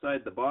think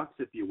outside the box,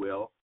 if you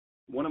will.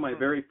 One of my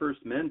very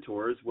first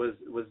mentors was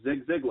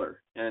Zig Ziglar.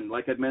 And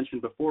like I'd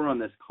mentioned before on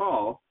this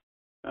call,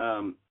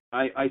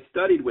 I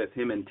studied with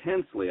him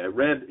intensely. I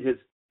read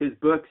his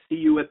book, See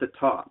You at the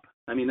Top.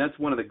 That's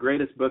one of the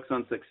greatest books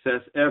on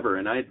success ever.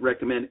 And I'd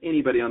recommend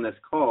anybody on this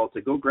call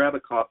to go grab a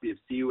copy of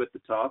See You at the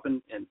Top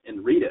and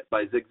read it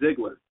by Zig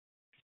Ziglar.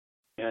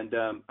 And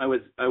I was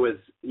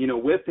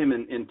with him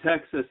in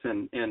Texas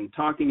and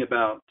talking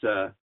about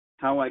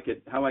how I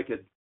could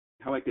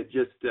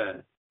just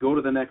go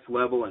to the next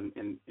level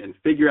and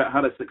figure out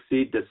how to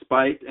succeed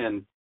despite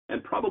and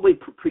probably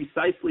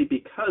precisely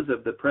because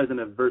of the present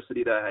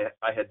adversity that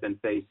I had been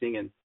facing.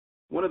 And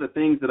one of the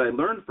things that I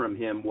learned from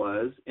him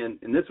was, and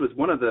this was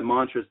one of the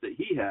mantras that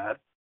he had,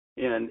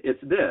 and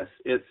it's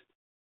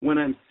when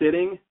I'm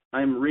sitting,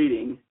 I'm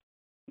reading,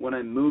 when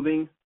I'm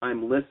moving,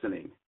 I'm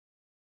listening.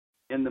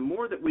 And the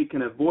more that we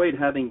can avoid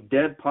having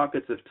dead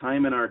pockets of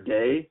time in our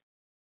day,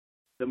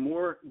 the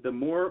more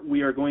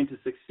we are going to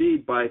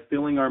succeed by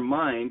filling our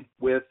mind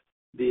with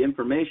the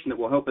information that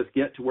will help us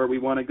get to where we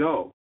want to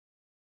go.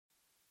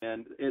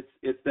 And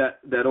it's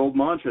that old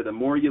mantra: the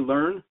more you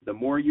learn, the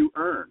more you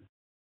earn.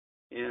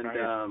 And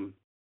right.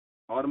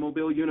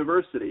 Automobile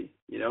University,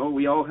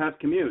 we all have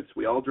commutes.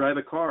 We all drive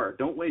a car.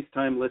 Don't waste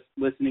time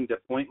listening to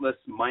pointless,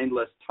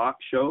 mindless talk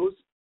shows.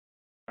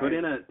 Put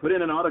in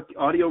an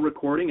audio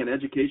recording, an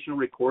educational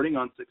recording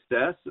on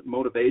success,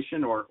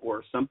 motivation,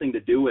 or something to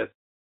do with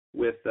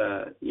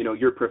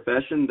your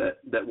profession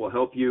that will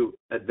help you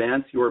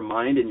advance your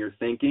mind and your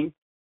thinking.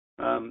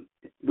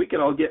 We could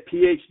all get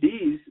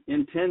PhDs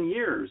in 10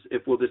 years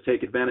if we'll just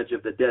take advantage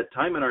of the dead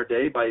time in our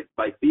day by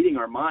feeding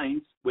our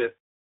minds with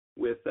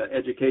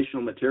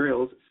educational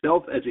materials,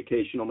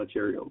 self-educational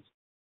materials.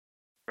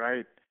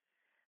 Right,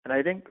 and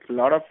I think a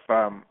lot of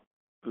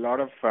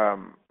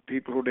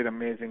people who did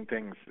amazing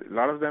things. A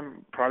lot of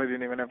them probably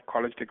didn't even have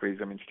college degrees.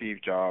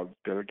 Steve Jobs,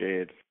 Bill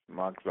Gates,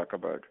 Mark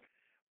Zuckerberg.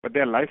 But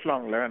they're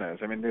lifelong learners.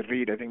 They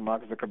read. I think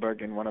Mark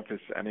Zuckerberg, in one of his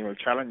annual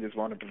challenges,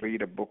 wanted to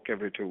read a book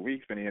every 2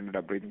 weeks, and he ended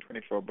up reading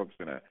 24 books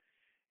in a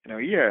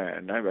year.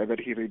 And I bet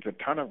he reads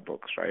a ton of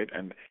books, right?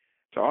 And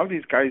so all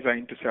these guys are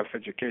into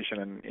self-education,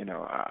 and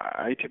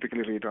I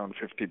typically read around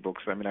 50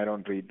 books. I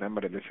don't read them,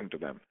 but I listen to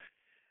them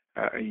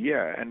a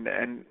year. And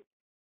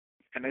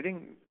I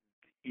think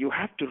you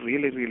have to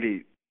really,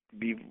 really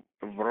be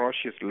a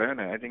voracious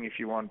learner. I think if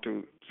you want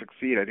to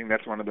succeed, I think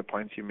that's one of the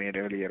points you made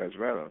earlier as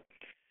well.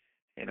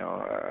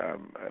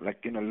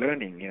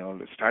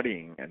 Learning,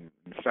 studying and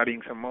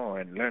studying some more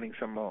and learning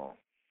some more,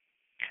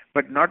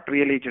 but not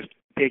really just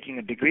taking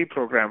a degree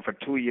program for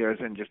 2 years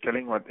and just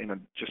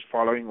just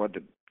following what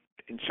the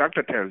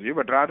instructor tells you,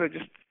 but rather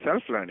just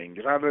self-learning,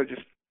 rather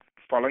just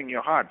following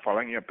your heart,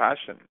 following your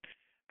passion,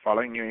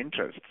 following your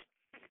interests.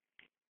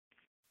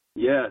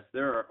 Yes,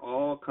 there are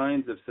all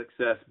kinds of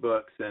success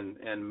books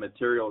and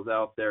materials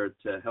out there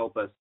to help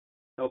us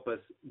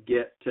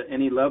get to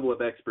any level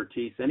of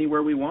expertise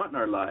anywhere we want in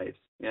our lives.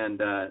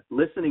 And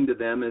listening to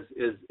them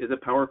is a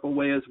powerful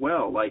way as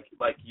well. Like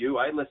you,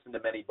 I listen to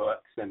many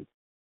books, and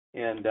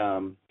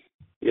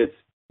it's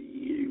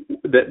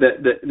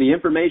the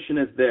information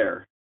is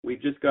there.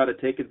 We've just got to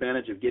take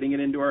advantage of getting it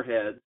into our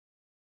heads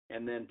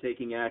and then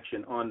taking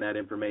action on that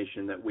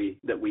information that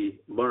we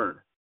learn.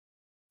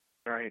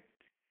 Right.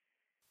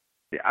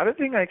 The other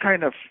thing I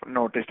kind of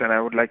noticed, and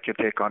I would like your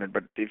take on it,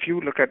 but if you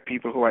look at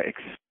people who are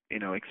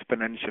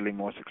exponentially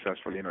more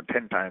successful,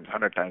 10 times,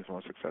 100 times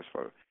more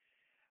successful,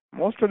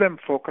 most of them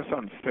focus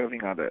on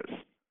serving others.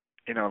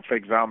 For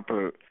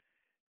example,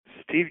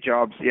 Steve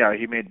Jobs,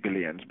 he made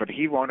billions, but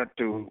he wanted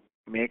to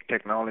make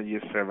technology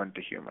a servant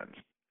to humans,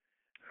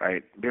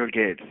 right? Bill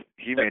Gates,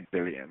 he made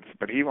billions,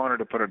 but he wanted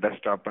to put a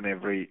desktop on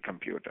every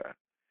computer,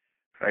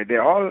 right? They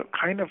all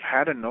kind of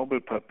had a noble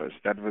purpose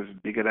that was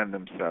bigger than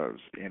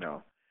themselves,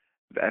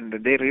 and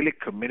they really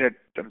committed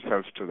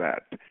themselves to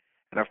that.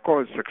 And of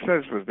course,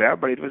 success was there,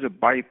 but it was a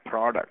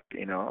byproduct,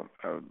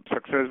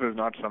 Success was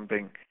not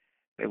something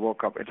they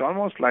woke up. It's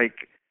almost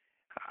like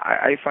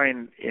I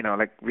find,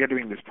 like we are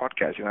doing this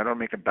podcast, I don't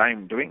make a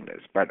dime doing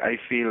this, but I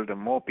feel the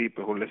more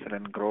people who listen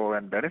and grow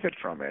and benefit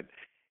from it,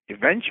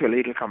 eventually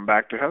it'll come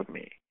back to help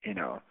me,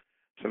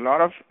 So a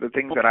lot of the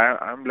things that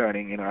I'm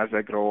learning, as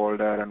I grow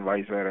older and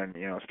wiser and,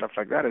 stuff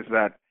like that is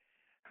that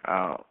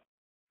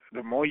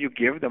the more you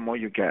give, the more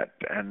you get.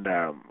 And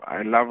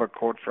I love a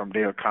quote from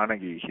Dale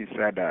Carnegie. He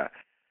said,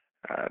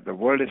 the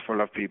world is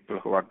full of people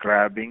who are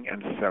grabbing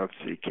and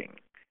self-seeking.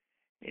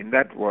 In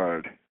that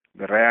world,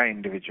 the rare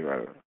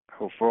individual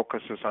who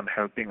focuses on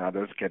helping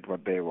others get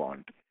what they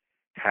want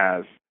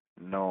has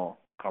no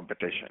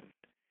competition.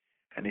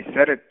 And he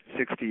said it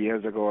 60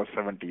 years ago or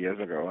 70 years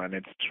ago, and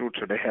it's true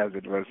today as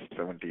it was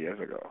 70 years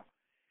ago.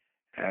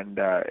 And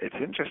it's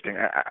interesting.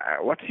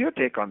 What's your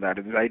take on that?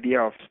 This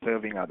idea of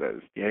serving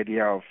others, the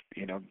idea of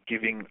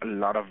giving a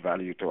lot of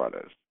value to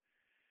others.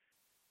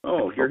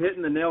 Oh, you're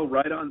hitting the nail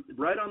right on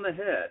the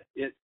head.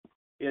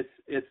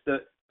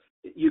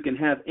 You can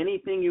have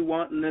anything you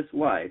want in this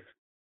life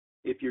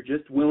if you're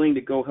just willing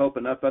to go help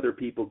enough other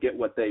people get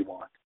what they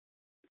want.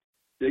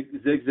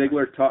 Zig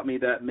Ziglar taught me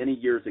that many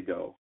years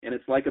ago, and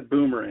it's like a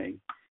boomerang.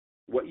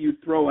 What you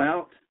throw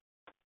out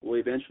will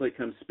eventually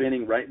come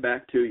spinning right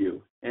back to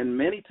you, and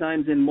many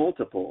times in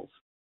multiples.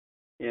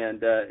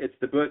 And it's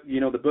the book,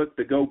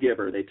 The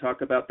Go-Giver. They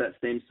talk about that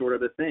same sort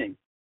of a thing.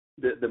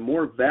 The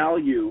more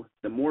value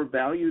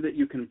that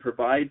you can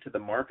provide to the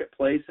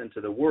marketplace and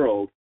to the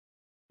world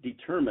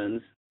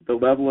determines the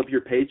level of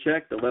your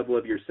paycheck, the level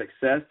of your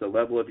success, the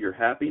level of your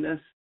happiness.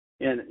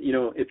 And,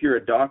 if you're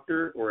a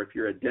doctor or if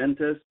you're a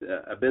dentist,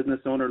 a business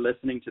owner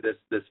listening to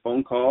this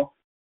phone call,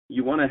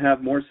 you want to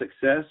have more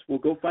success, well,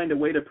 go find a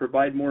way to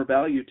provide more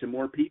value to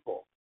more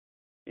people.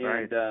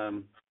 And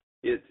right.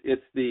 It's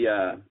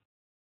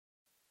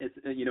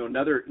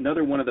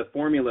another one of the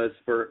formulas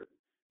for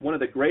one of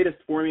the greatest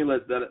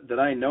formulas that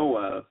I know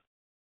of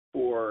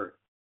for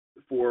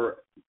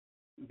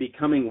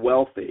becoming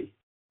wealthy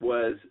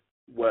was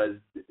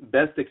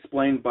best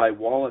explained by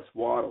Wallace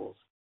Wattles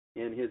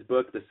in his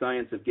book, The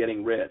Science of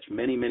Getting Rich,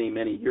 many, many,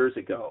 many years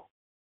ago.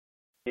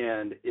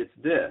 And it's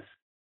this: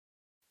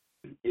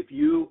 if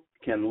you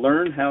can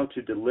learn how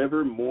to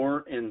deliver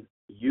more in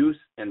use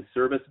and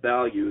service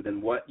value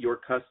than what your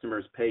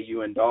customers pay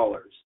you in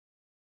dollars,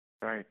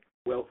 right,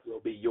 wealth will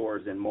be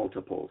yours in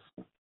multiples.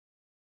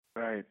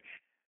 Right.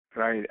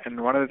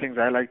 And one of the things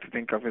I like to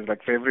think of is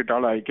like for every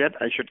dollar I get,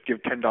 I should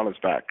give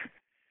 $10 back.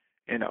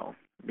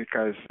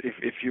 Because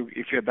if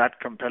you're that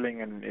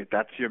compelling and if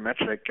that's your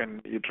metric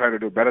and you try to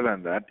do better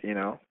than that,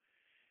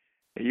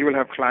 you will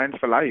have clients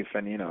for life,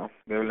 and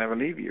they will never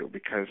leave you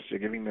because you're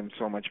giving them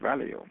so much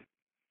value.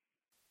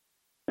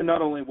 And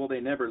not only will they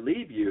never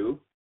leave you,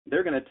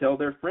 they're going to tell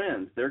their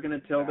friends, they're going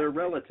to tell their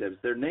relatives,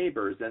 their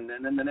neighbors, and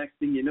then the next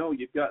thing you know,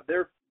 you've got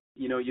their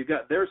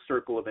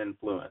circle of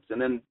influence,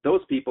 and then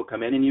those people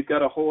come in and you've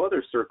got a whole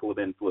other circle of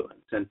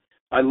influence. And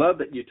I love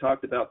that you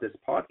talked about this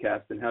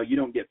podcast and how you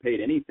don't get paid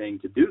anything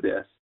to do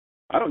this.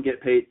 I don't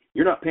get paid.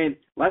 You're not paying.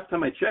 Last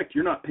time I checked,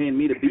 you're not paying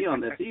me to be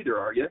on this either,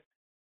 are you?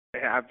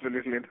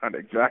 Absolutely not.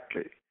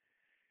 Exactly.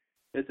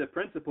 It's a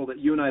principle that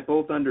you and I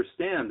both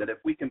understand, that if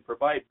we can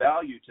provide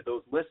value to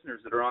those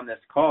listeners that are on this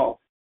call,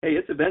 hey,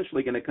 it's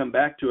eventually going to come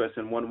back to us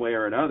in one way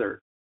or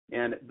another.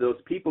 And those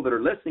people that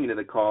are listening to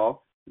the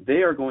call,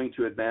 they are going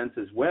to advance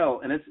as well.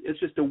 And it's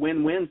just a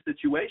win-win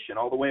situation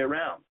all the way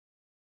around.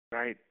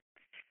 Right.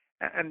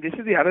 And this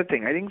is the other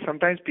thing. I think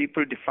sometimes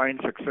people define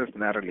success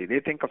narrowly.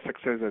 They think of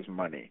success as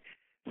money.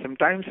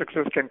 Sometimes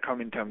success can come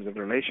in terms of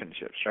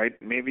relationships, right?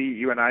 Maybe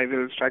you and I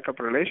will strike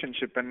up a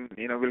relationship and,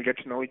 we'll get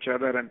to know each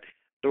other and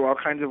do all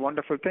kinds of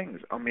wonderful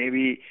things. Or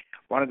maybe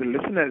one of the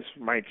listeners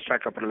might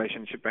strike up a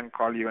relationship and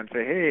call you and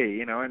say,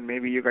 hey, and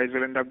maybe you guys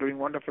will end up doing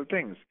wonderful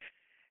things.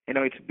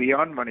 It's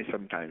beyond money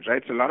sometimes,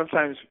 right? So a lot of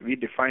times we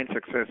define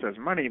success as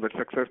money, but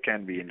success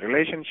can be in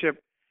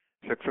relationship,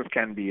 success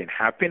can be in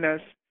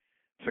happiness,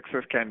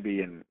 success can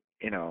be in,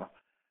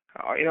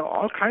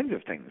 all kinds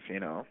of things,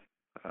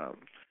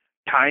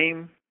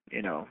 time,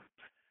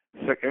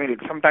 So,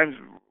 sometimes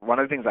one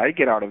of the things I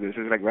get out of this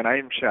is like when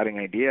I'm sharing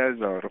ideas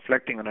or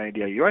reflecting on an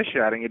idea you are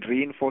sharing, it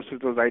reinforces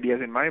those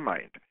ideas in my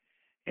mind.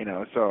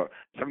 So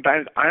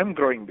sometimes I'm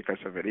growing because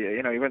of it,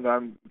 even though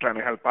I'm trying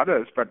to help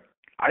others, but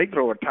I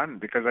grow a ton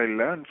because I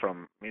learn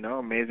from,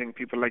 amazing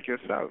people like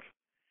yourself.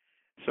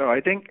 So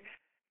I think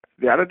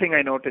the other thing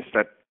I noticed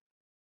that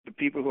the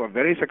people who are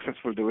very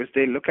successful do is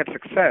they look at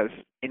success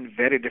in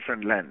very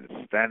different lens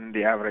than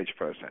the average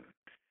person.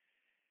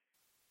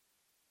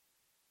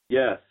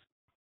 Yes.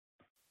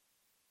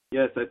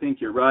 Yes, I think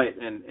you're right,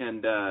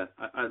 and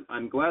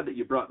I'm glad that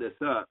you brought this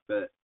up.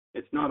 But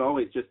it's not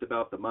always just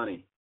about the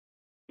money,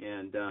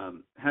 and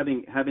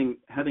having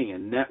a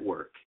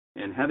network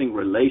and having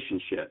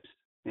relationships,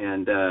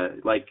 and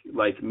like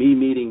me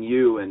meeting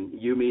you and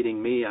you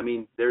meeting me. I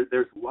mean,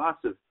 there's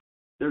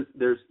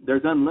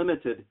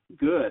unlimited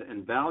good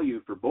and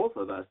value for both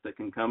of us that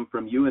can come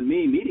from you and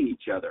me meeting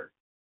each other.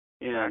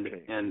 And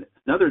Okay. and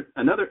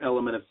another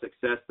element of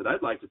success that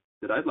I'd like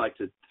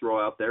to throw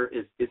out there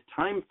is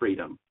time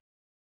freedom.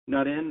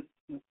 Not in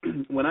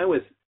when I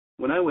was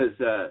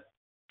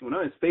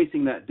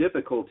facing that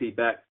difficulty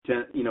back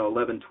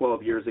 11,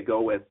 12 years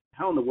ago with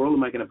how in the world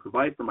am I going to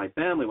provide for my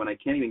family when I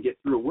can't even get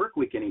through a work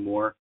week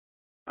anymore,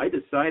 I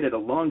decided a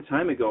long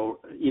time ago,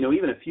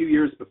 even a few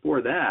years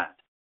before that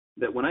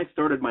when I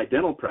started my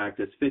dental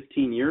practice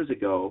 15 years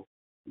ago,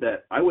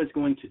 that I was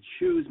going to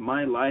choose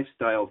my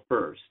lifestyle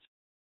first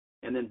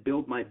and then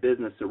build my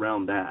business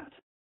around that.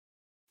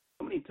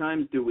 How many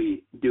times do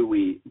we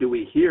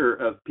hear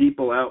of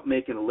people out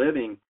making a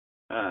living,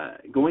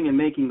 going and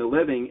making the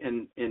living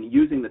and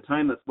using the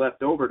time that's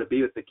left over to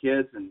be with the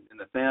kids and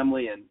the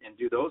family and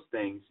do those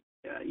things?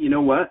 You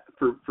know what?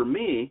 For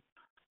me,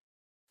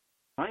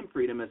 time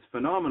freedom is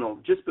phenomenal.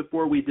 Just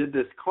before we did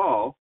this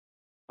call,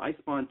 I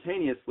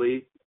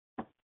spontaneously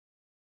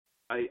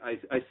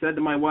I said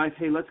to my wife,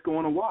 "Hey, let's go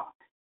on a walk."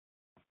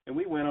 And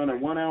we went on a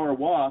 1-hour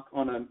walk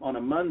on a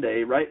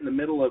Monday, right in the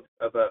middle of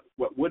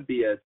what would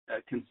be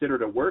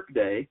considered a work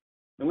day.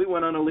 And we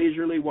went on a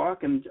leisurely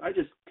walk, and I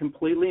just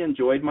completely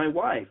enjoyed my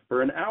wife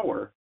for an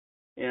hour.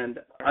 And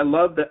I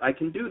love that I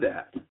can do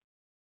that.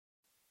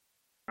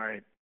 All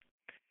right.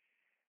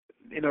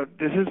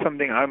 This is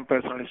something I'm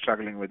personally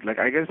struggling with. Like,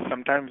 I guess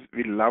sometimes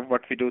we love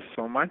what we do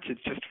so much,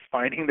 it's just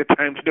finding the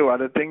time to do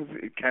other things.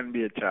 It can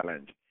be a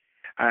challenge.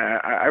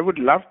 I would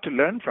love to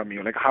learn from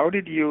you. Like, how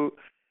did you,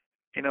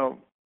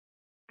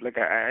 like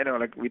I know,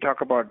 like we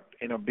talk about,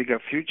 bigger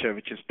future,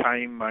 which is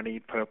time, money,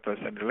 purpose,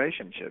 and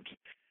relationships.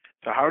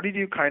 So how did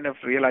you kind of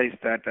realize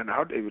that? And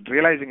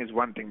realizing is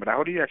one thing, but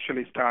how do you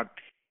actually start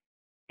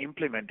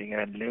implementing it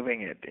and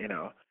living it?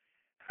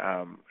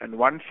 And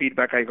one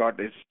feedback I got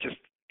is just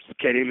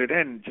schedule it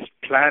in, just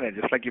plan it,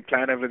 just like you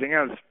plan everything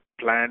else.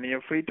 Plan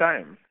your free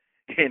time,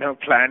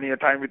 plan your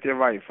time with your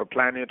wife, or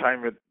plan your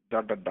time with ...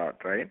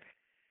 right?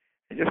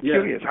 I'm just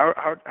curious,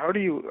 how do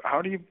you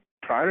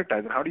prioritize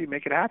and how do you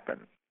make it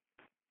happen?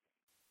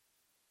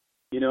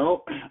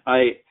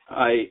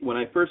 I when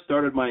I first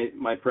started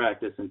my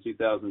practice in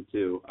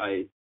 2002,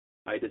 I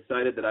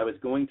decided that I was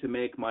going to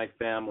make my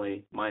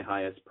family my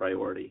highest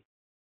priority.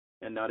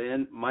 And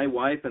my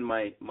wife and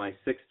my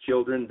 6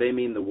 children, they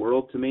mean the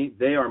world to me.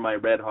 They are my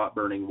red hot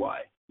burning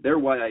why. They're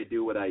why I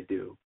do what I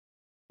do.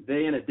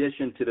 They, in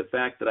addition to the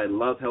fact that I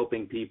love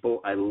helping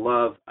people, I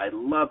love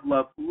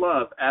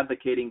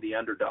advocating the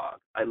underdog.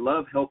 I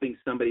love helping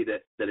somebody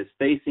that is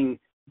facing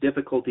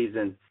difficulties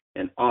and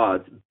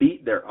odds,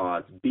 beat their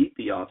odds, beat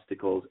the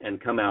obstacles,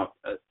 and come out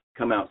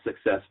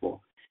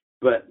successful.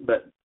 But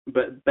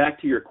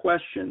back to your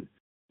question,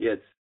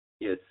 it's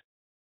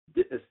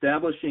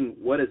establishing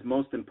what is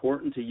most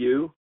important to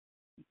you,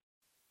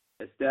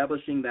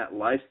 establishing that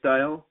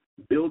lifestyle,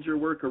 build your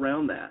work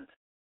around that.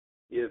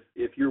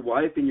 If your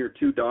wife and your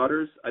 2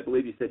 daughters, I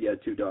believe you said you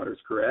had 2 daughters,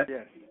 correct?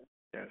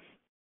 Yes.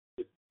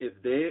 If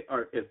they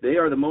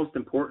are the most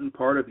important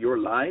part of your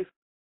life,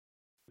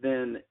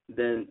 then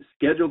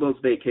schedule those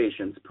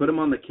vacations, put them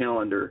on the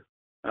calendar.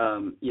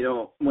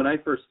 When I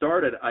first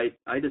started,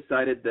 I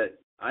decided that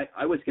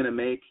I was going to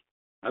make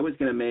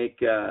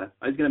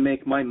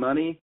my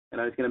money, and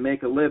I was going to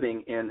make a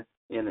living in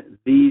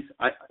these.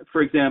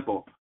 For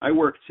example, I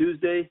work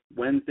Tuesday,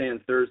 Wednesday,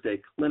 and Thursday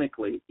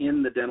clinically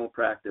in the dental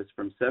practice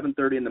from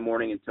 7:30 in the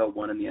morning until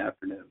 1 in the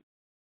afternoon.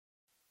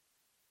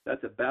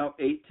 That's about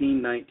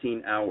 18,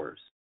 19 hours.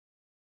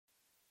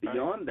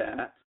 Beyond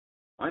that,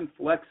 I'm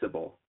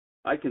flexible.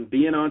 I can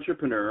be an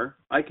entrepreneur.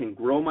 I can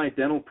grow my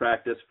dental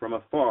practice from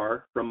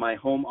afar, from my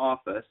home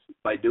office,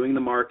 by doing the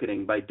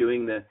marketing, by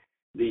doing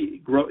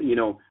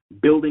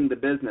building the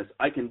business.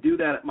 I can do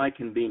that at my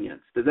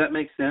convenience. Does that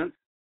make sense?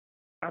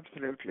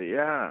 Absolutely,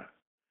 yeah.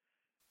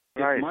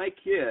 Right.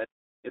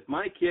 If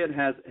my kid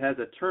has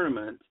a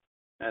tournament,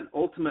 an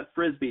ultimate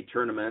frisbee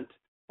tournament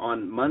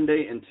on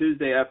Monday and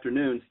Tuesday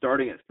afternoon,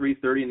 starting at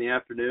 3:30 in the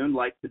afternoon,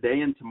 like today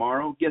and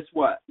tomorrow, guess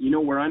what? You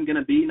know where I'm going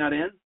to be? Not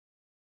in.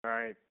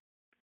 Right.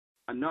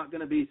 I'm not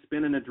going to be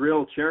spinning a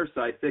drill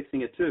chairside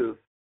fixing a tooth.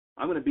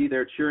 I'm going to be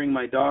there cheering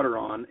my daughter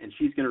on, and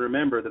she's going to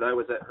remember that I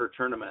was at her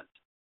tournament.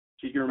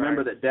 She's going to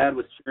remember that Dad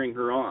was cheering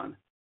her on.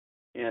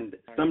 And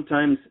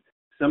sometimes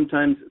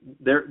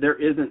there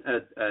isn't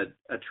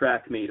a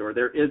track meet, or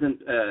there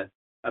isn't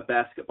a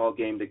basketball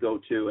game to go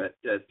to at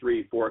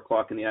 3, 4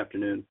 o'clock in the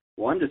afternoon.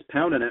 Well, I'm just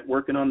pounding it,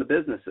 working on the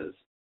businesses.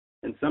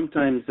 And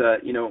sometimes,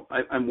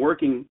 I'm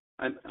working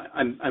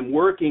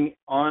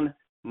on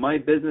my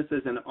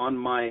businesses and on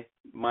my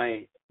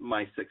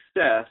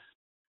success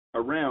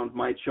around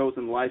my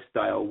chosen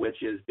lifestyle,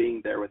 which is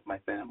being there with my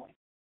family.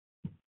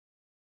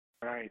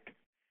 Right.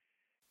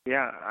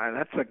 Yeah,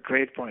 that's a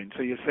great point.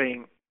 So you're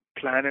saying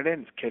plan it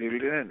in, schedule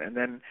it in, and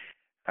then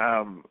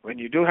when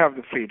you do have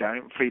the free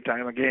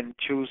time, again,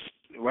 choose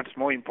what's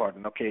more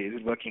important. Okay, is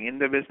it working in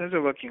the business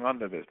or working on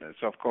the business?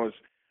 So, of course,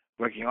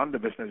 working on the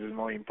business is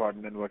more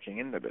important than working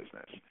in the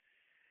business.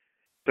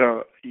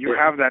 So you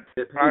have that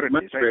priority,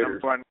 right? Number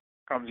one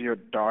comes your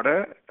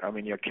daughter,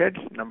 your kids.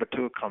 Number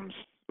two comes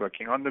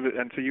working on the business.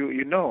 And so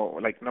you know,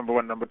 like number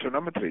one, number two,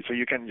 number three. So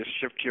you can just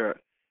shift your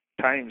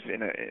times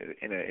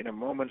in a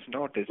moment's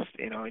notice,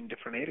 in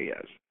different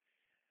areas.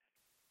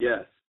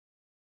 Yes.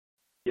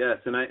 Yes,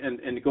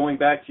 and going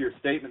back to your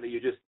statement that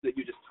you just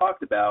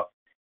talked about,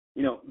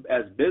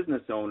 as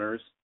business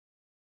owners,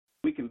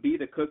 we can be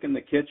the cook in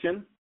the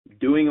kitchen,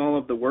 doing all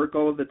of the work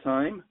all of the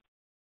time,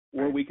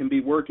 or we can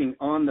be working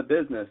on the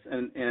business.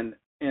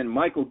 And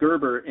Michael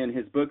Gerber in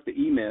his book The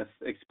E-Myth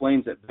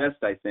explains it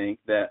best, I think,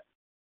 that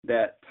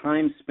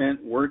time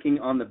spent working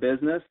on the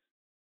business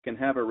can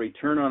have a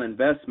return on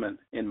investment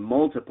in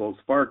multiples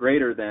far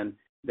greater than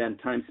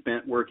time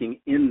spent working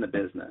in the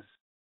business.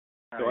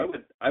 So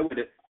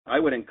I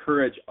would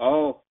encourage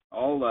all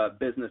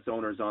business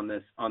owners on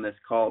this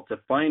call to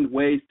find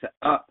ways to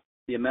up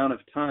the amount of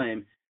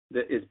time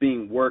that is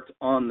being worked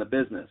on the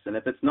business. And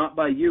if it's not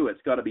by you,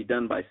 it's got to be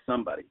done by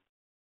somebody.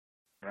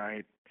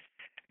 Right.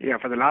 Yeah,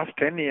 for the last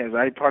 10 years,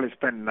 I probably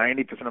spent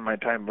 90% of my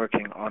time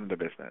working on the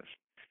business.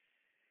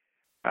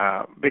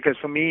 Because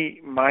for me,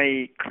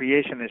 my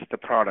creation is the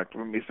product,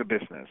 is the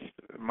business.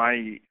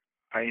 My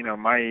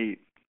Mona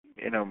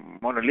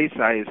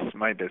Lisa is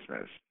my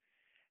business.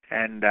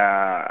 And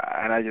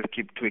I just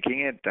keep tweaking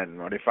it and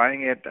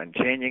modifying it and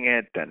changing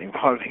it and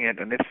evolving it,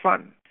 and it's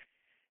fun.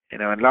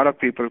 And a lot of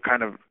people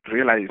kind of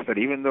realize that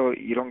even though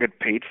you don't get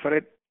paid for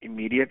it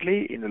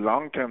immediately, in the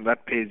long term,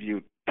 that pays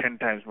you 10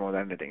 times more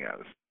than anything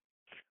else,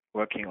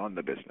 working on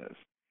the business.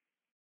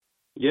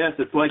 Yes,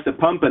 it's like the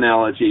pump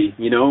analogy,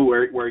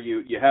 where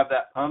you have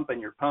that pump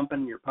and you're pumping,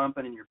 and you're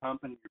pumping,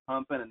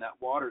 and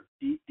that water's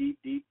deep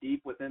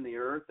within the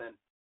earth, and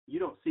you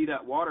don't see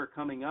that water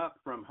coming up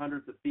from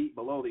hundreds of feet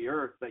below the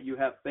earth, but you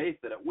have faith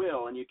that it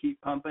will, and you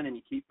keep pumping, and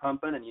you keep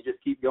pumping, and you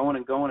just keep going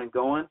and going and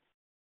going.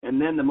 And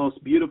then the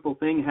most beautiful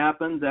thing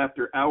happens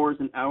after hours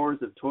and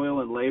hours of toil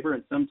and labor,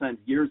 and sometimes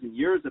years and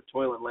years of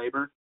toil and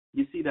labor.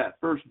 You see that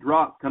first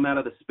drop come out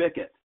of the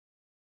spigot.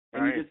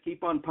 And you just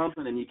keep on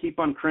pumping, and you keep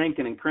on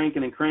cranking and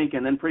cranking and cranking,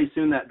 and then pretty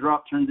soon that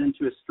drop turns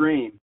into a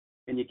stream.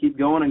 And you keep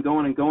going and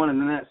going and going, and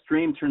then that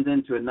stream turns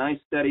into a nice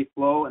steady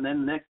flow, and then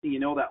the next thing you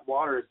know, that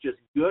water is just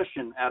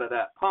gushing out of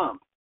that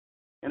pump.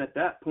 And at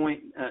that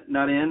point,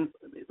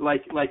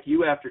 like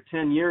you, after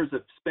 10 years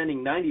of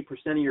spending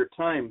 90% of your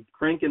time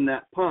cranking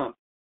that pump,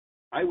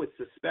 I would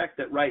suspect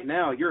that right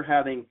now you're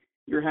having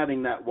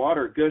that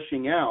water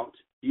gushing out.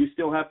 Do you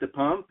still have to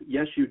pump?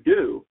 Yes, you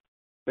do.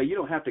 But you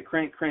don't have to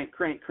crank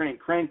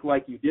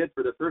like you did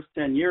for the first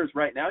 10 years.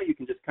 Right now, you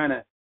can just kind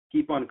of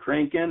keep on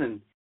cranking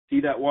and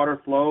see that water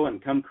flow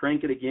and come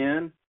crank it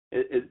again.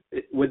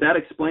 Would that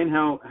explain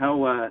how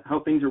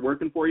things are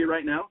working for you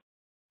right now?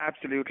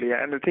 Absolutely.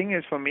 And the thing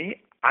is, for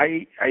me,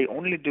 I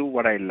only do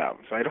what I love.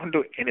 So I don't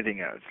do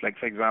anything else. Like,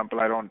 for example,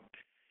 I don't,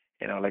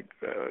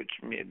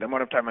 the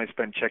amount of time I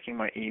spend checking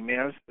my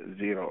emails,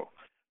 zero.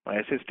 My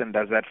assistant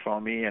does that for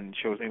me and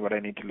shows me what I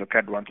need to look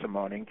at once a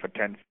morning for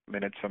 10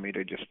 minutes for me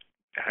to just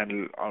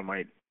handle all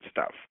my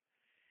stuff.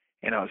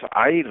 So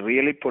I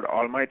really put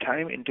all my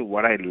time into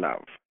what I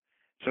love.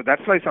 So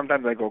that's why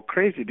sometimes I go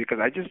crazy, because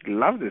I just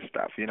love this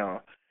stuff,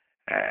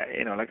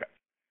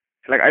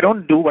 like I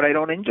don't do what I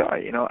don't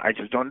enjoy, I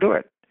just don't do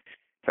it.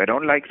 If I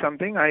don't like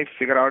something, I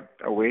figure out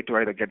a way to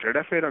either get rid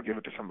of it or give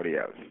it to somebody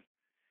else.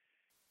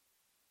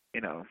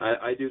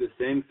 I do the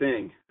same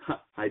thing.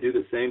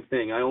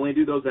 I only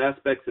do those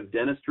aspects of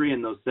dentistry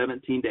and those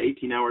 17 to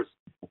 18 hours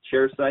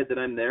chairside that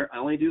I'm there. I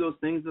only do those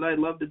things that I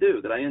love to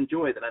do, that I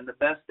enjoy, that I'm the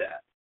best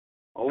at.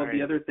 All of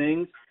the other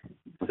things,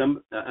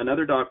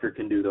 another doctor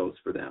can do those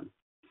for them.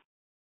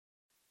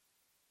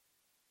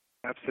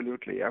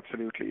 Absolutely.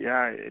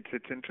 Yeah,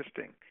 it's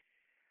interesting.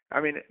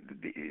 I mean,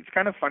 it's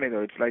kind of funny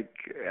though. It's like,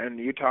 and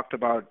you talked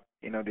about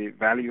the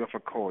value of a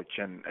coach,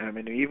 and I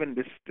mean even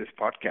this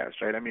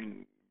podcast, right? I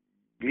mean,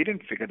 we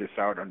didn't figure this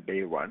out on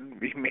day one.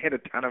 We made a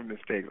ton of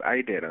mistakes.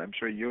 I did, and I'm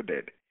sure you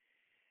did.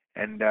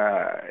 And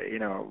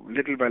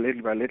little by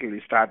little,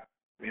 you start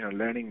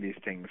learning these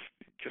things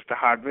just the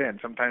hard way. And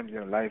sometimes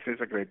life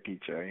is a great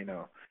teacher,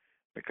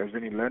 because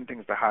when you learn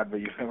things the hard way,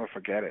 you never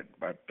forget it.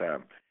 But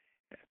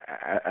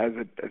as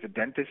a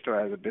dentist or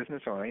as a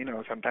business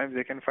owner, sometimes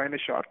they can find a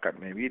shortcut.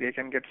 Maybe they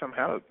can get some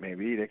help.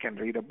 Maybe they can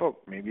read a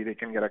book. Maybe they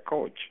can get a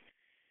coach.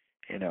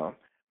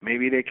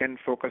 Maybe they can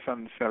focus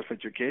on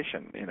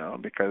self-education.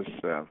 Because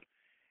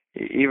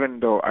even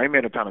though I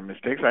made a ton of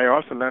mistakes, I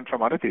also learned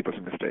from other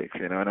people's mistakes.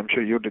 And I'm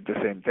sure you did the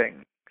same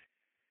thing.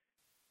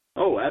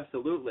 Oh,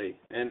 absolutely.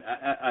 And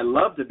I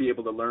love to be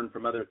able to learn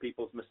from other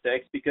people's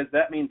mistakes, because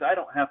that means I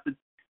don't have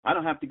I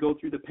don't have to go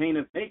through the pain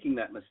of making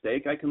that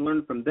mistake. I can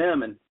learn from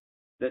them. And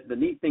the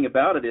neat thing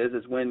about it is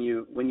when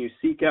you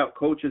seek out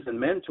coaches and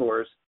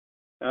mentors,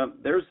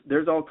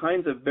 there's all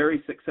kinds of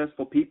very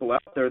successful people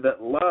out there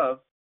that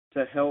love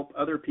to help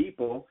other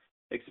people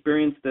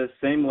experience the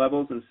same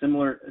levels and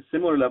similar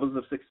levels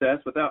of success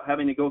without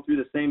having to go through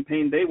the same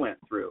pain they went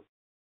through.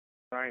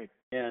 Right.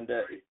 And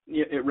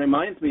it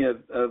reminds me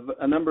of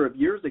a number of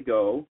years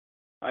ago,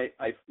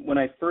 when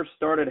I first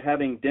started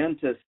having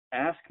dentists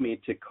ask me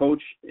to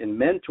coach and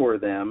mentor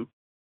them.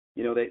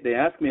 You know, they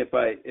asked me if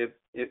I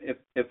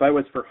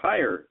was for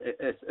hire,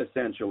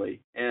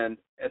 essentially. And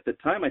at the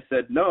time I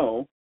said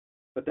no.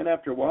 But then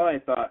after a while I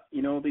thought,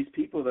 you know, these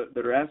people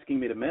that are asking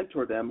me to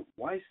mentor them,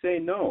 why say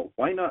no?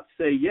 Why not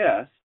say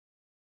yes?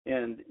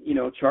 And, you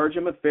know, charge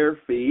them a fair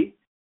fee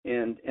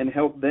and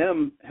help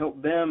them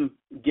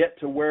get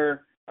to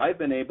where I've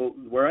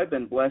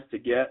been blessed to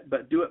get,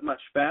 but do it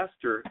much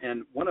faster.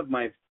 And one of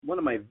my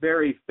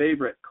very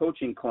favorite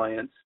coaching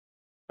clients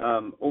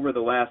over the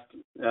last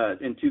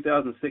in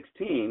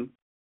 2016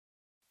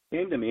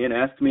 came to me and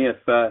asked me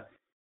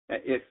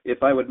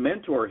if I would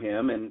mentor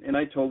him, and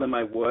I told him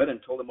I would, and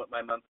told him what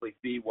my monthly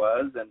fee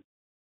was, and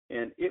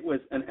it was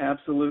an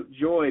absolute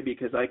joy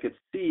because I could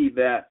see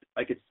that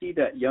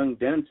young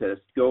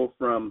dentist go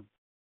from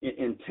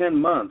in 10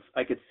 months.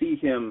 I could see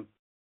him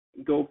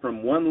go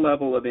from one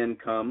level of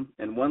income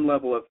and one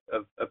level of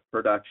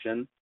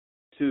production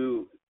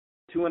to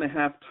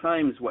 2.5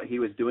 times what he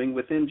was doing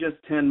within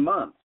just 10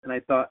 months. And I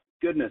thought,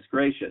 goodness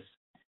gracious,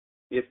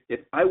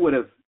 if I would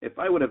have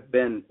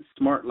been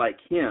smart like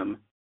him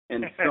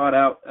and sought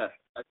out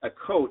a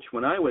coach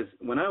when I was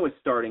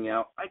starting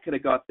out, I could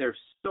have got there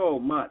so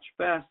much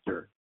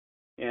faster.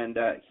 And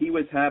he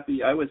was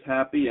happy, I was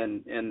happy,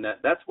 and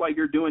that's why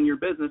you're doing your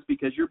business,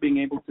 because you're being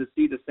able to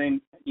see the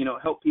same, you know,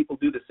 help people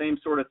do the same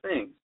sort of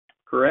things.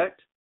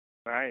 Correct?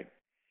 Right.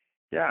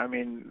 Yeah, I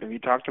mean, we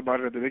talked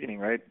about it at the beginning,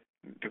 right?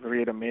 To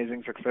create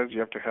amazing success,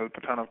 you have to help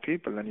a ton of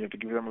people, and you have to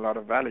give them a lot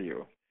of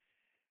value.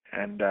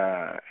 And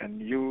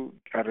you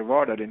are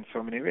rewarded in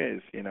so many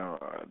ways, you know,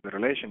 the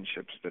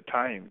relationships, the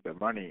time, the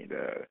money,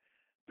 the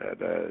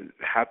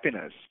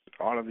happiness,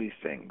 all of these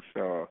things.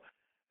 So,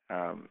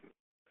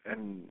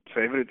 even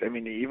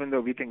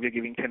though we think we're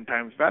giving 10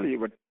 times value,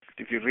 but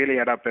if you really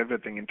add up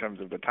everything in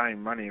terms of the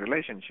time, money,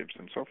 relationships,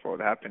 and so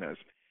forth, happiness,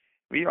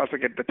 we also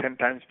get the 10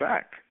 times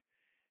back,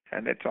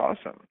 and it's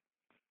awesome.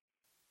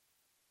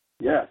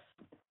 Yes.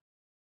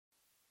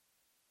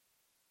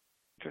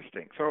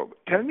 Interesting. So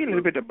tell me a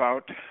little bit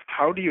about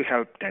how do you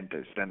help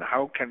dentists, and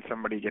how can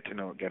somebody get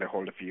a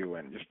hold of you,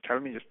 and just tell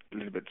me just a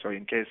little bit, so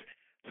in case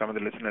some of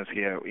the listeners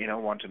here, you know,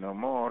 want to know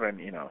more, and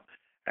you know,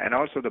 and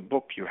also the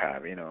book you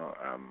have, you know,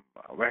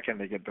 where can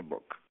they get the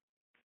book?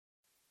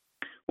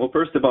 Well,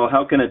 first of all,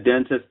 how can a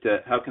dentist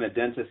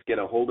get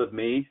a hold of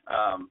me?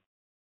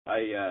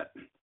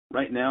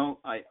 Right now,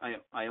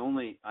 I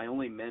only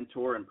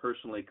mentor and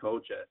personally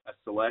coach a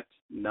select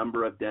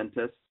number of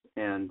dentists,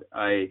 and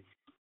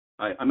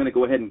I'm going to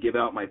go ahead and give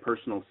out my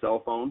personal cell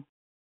phone.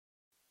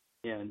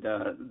 And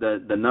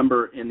the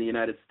number in the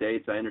United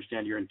States, I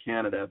understand you're in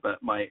Canada,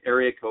 but my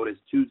area code is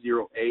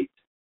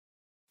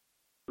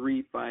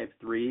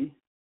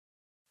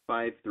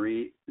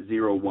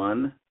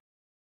 208-353-5301.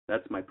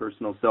 That's my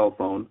personal cell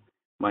phone.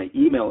 My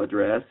email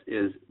address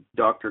is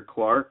Dr.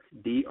 Clark,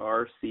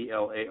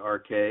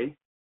 DRCLARK,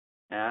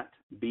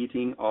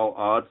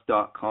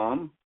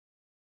 @beatingallodds.com.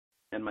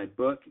 And my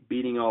book,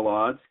 Beating All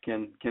Odds,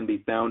 can be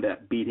found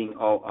at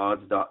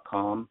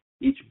beatingalodds.com.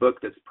 Each book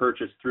that's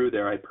purchased through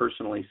there, I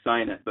personally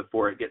sign it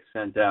before it gets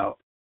sent out.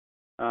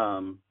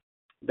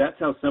 That's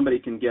how somebody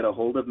can get a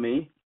hold of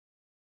me.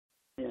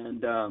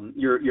 And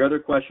your other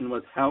question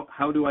was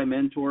how do I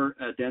mentor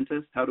a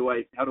dentist? How do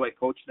I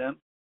coach them?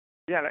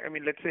 Yeah, I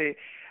mean, let's say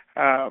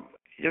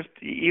just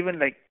even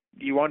like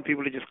you want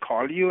people to just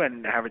call you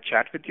and have a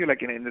chat with you,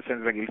 like in the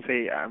sense like you'll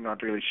say, I'm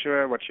not really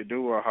sure what you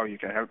do or how you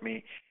can help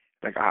me.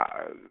 Like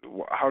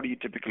how do you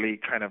typically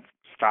kind of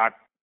start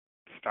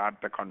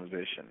the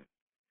conversation?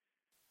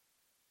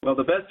 Well,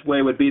 the best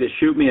way would be to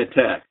shoot me a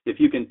text. If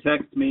you can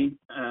text me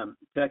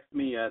that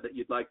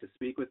you'd like to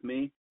speak with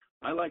me.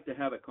 I like to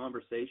have a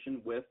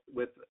conversation with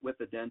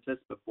the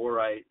dentist before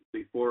I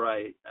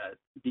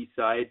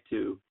decide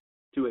to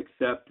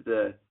accept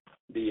the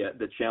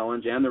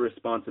challenge and the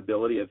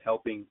responsibility of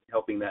helping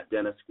that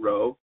dentist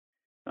grow.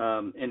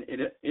 And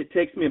it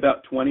takes me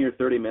about 20 or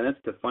 30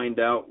 minutes to find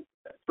out.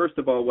 First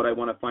of all, what I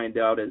want to find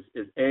out is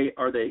A,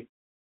 are they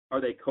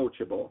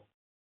coachable?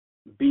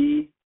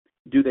 B,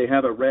 do they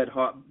have a red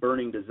hot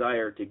burning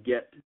desire to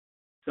get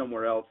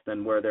somewhere else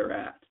than where they're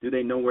at? Do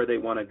they know where they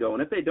want to go?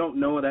 And if they don't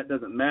know, that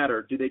doesn't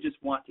matter. Do they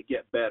just want to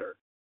get better?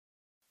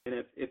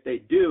 And if they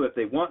do, if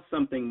they want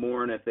something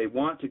more, and if they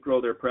want to grow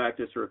their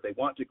practice, or if they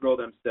want to grow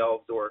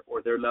themselves or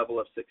their level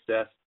of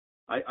success,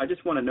 I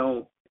just want to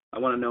know. I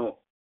want to know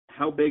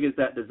how big is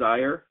that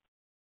desire,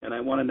 and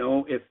I want to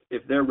know if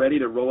they're ready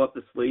to roll up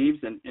the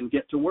sleeves and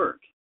get to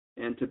work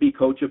and to be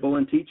coachable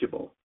and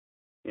teachable.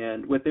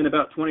 And within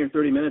about 20 or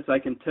 30 minutes, I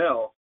can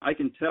tell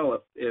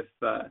if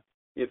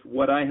if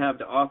what I have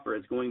to offer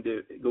is going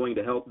to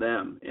help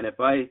them, and if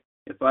I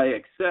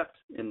accept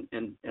and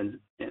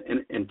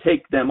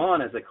take them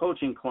on as a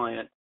coaching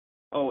client,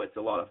 oh, it's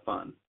a lot of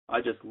fun. I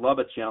just love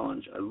a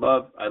challenge. I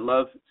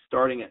love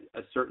starting at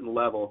a certain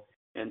level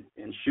and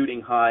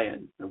shooting high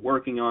and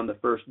working on the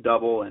first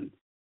double and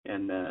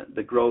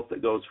the growth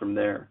that goes from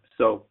there.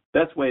 So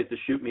best way is to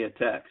shoot me a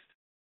text.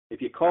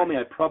 If you call me,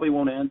 I probably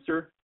won't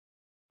answer.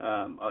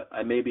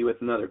 I may be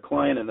with another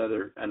client,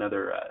 another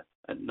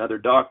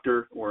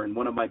doctor, or in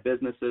one of my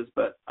businesses,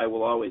 but I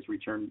will always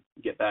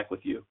get back with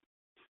you.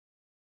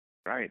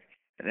 Right.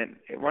 And then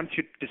once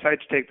you decide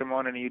to take them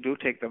on, and you do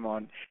take them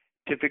on,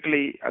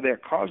 typically are there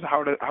calls?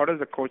 How does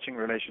the coaching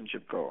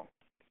relationship go?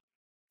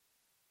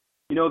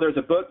 You know, there's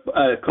a book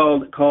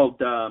called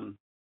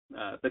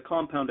The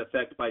Compound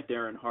Effect by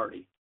Darren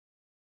Hardy.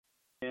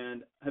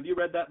 And have you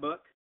read that book?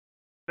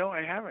 No,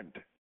 I haven't.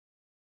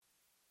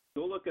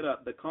 Go look it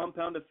up. The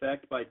Compound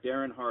Effect by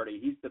Darren Hardy.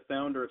 He's the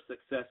founder of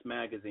Success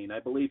Magazine. I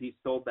believe he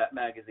sold that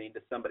magazine to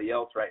somebody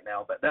else right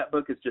now, but that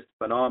book is just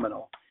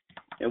phenomenal.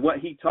 And what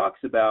he talks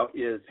about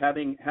is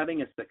having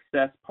a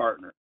success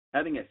partner,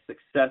 having a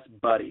success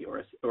buddy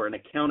or an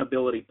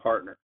accountability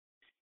partner.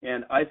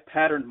 And I've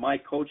patterned my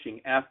coaching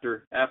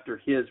after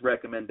his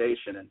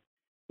recommendation. And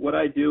what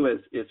I do is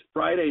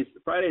Fridays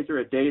are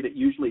a day that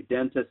usually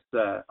dentists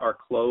are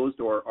closed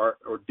or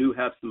do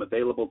have some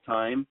available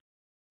time.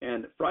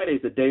 And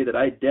Friday's a day that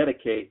I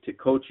dedicate to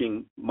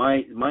coaching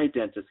my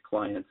dentist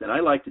clients, and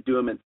I like to do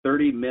them in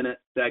 30-minute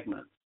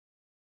segments.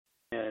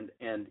 And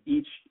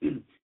each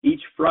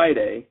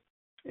Friday,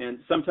 and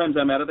sometimes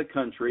I'm out of the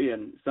country,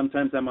 and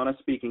sometimes I'm on a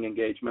speaking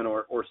engagement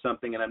or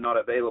something, and I'm not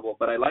available.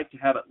 But I like to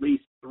have at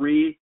least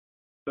 3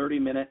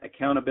 30-minute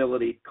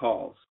accountability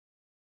calls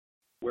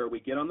where we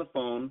get on the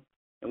phone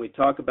and we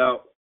talk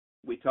about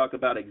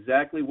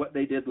exactly what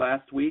they did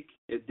last week.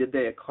 Did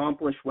they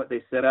accomplish what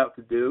they set out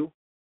to do?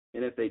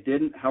 And if they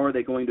didn't, how are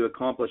they going to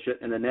accomplish it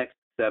in the next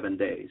 7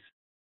 days?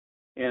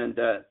 And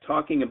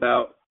talking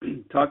about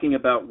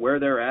where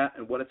they're at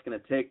and what it's going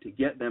to take to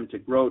get them to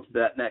grow to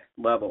that next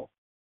level.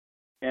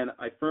 And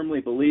I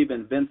firmly believe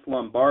in Vince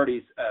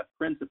Lombardi's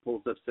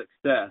principles of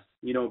success.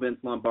 You know Vince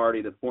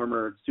Lombardi, the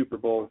former Super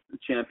Bowl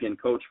champion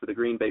coach for the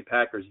Green Bay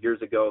Packers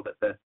years ago, that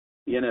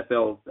the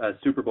NFL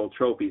Super Bowl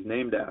trophy is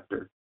named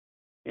after.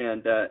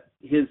 And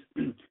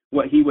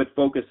what he would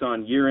focus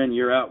on year in,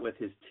 year out with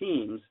his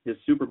teams, his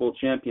Super Bowl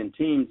champion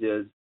teams,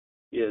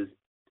 is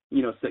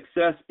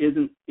success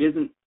isn't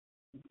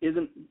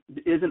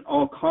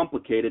all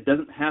complicated.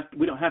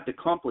 We don't have to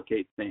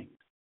complicate things.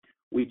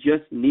 We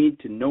just need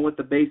to know what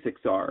the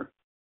basics are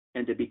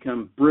and to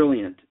become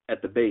brilliant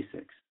at the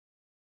basics.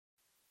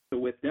 So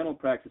with dental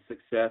practice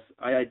success,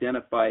 I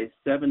identify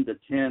 7 to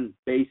 10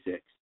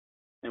 basics,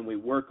 and we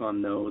work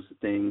on those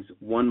things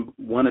one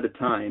at a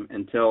time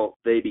until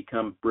they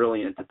become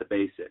brilliant at the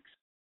basics.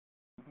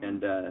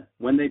 And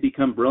when they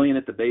become brilliant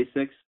at the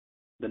basics,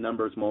 the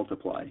numbers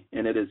multiply,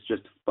 and it is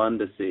just fun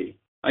to see.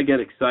 I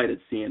get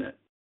excited seeing it,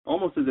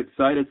 almost as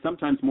excited,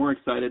 sometimes more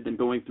excited than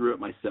going through it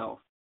myself.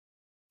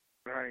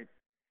 Right.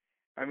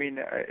 I mean,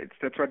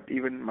 that's what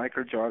even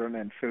Michael Jordan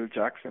and Phil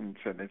Jackson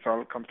said. It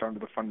all comes down to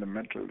the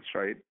fundamentals,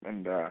 right,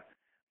 and the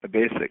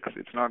basics.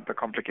 It's not the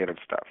complicated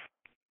stuff.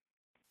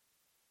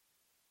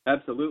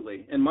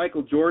 Absolutely. And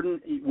Michael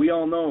Jordan, we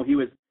all know he's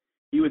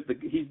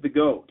the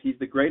GOAT. He's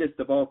the greatest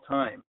of all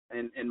time.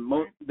 And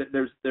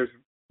there's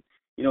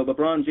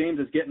LeBron James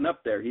is getting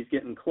up there. He's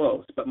getting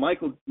close. But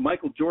Michael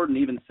Jordan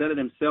even said it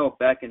himself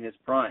back in his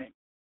prime.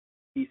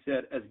 He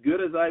said, as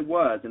good as I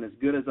was and as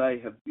good as I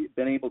have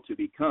been able to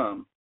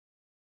become,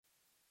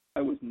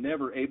 I was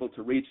never able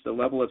to reach the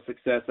level of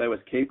success I was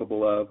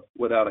capable of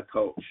without a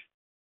coach.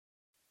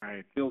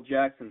 Right. Phil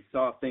Jackson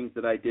saw things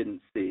that I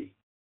didn't see,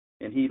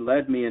 and he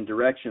led me in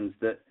directions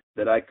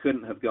that I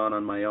couldn't have gone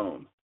on my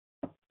own.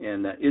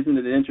 And isn't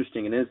it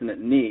interesting and isn't it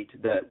neat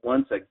that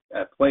once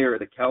a player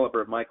of the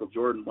caliber of Michael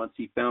Jordan, once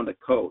he found a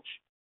coach,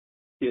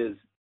 his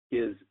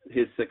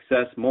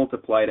success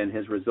multiplied and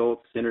his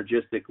results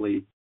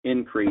synergistically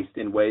increased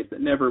in ways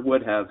that never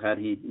would have had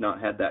he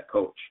not had that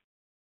coach.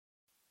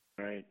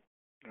 Right.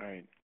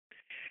 Right.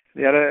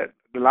 The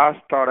last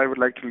thought I would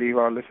like to leave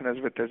our listeners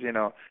with is,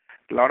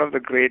 a lot of the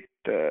great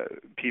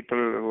people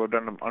who have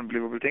done an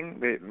unbelievable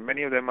thing,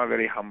 many of them are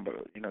very humble.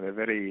 They're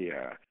very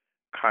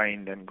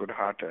kind and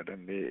good-hearted,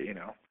 and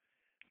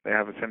they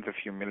have a sense of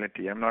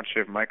humility. I'm not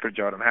sure if Michael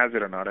Jordan has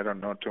it or not. I don't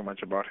know too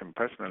much about him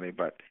personally,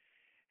 but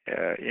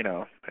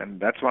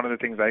and that's one of the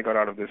things I got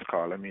out of this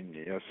call. I mean,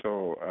 you're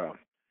so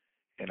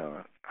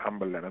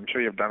humble, and I'm sure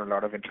you've done a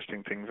lot of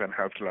interesting things and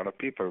helped a lot of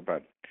people,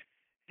 but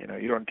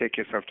you don't take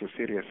yourself too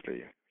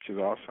seriously, which is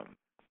awesome.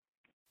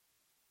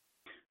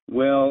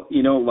 Well,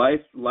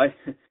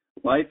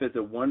 life is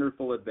a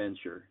wonderful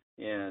adventure,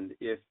 and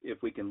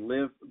if we can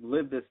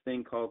live this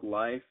thing called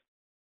life,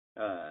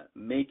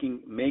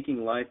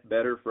 making life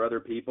better for other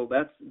people,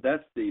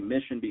 that's the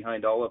mission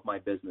behind all of my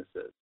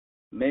businesses.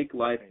 Make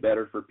life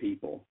better for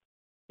people.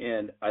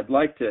 And I'd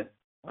like to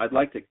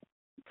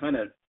kind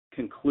of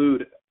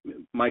conclude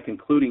my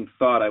concluding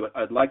thought,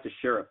 I'd like to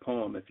share a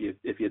poem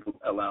if you'd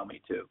allow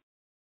me to.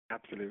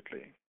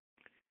 Absolutely.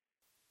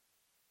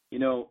 You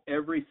know,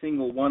 every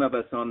single one of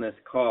us on this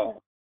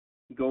call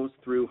goes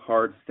through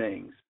hard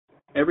things.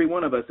 Every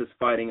one of us is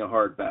fighting a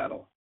hard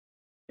battle.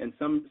 And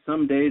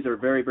some days are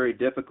very, very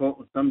difficult,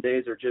 and some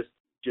days are just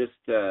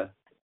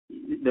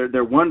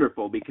they're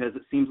wonderful because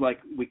it seems like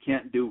we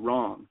can't do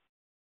wrong.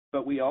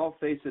 But we all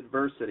face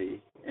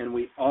adversity, and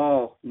we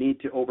all need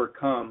to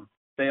overcome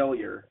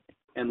failure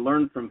and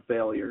learn from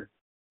failure.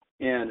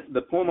 And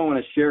the poem I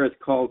want to share is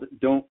called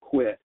Don't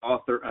Quit,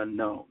 author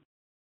unknown.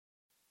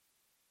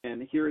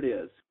 And here it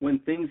is. When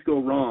things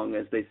go wrong,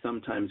 as they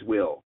sometimes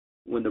will,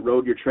 when the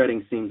road you're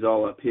treading seems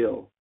all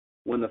uphill,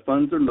 when the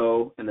funds are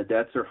low and the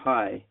debts are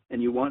high,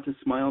 and you want to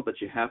smile but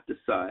you have to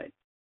sigh,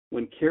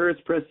 when care is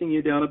pressing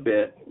you down a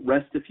bit,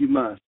 rest if you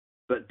must,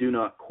 but do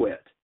not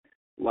quit.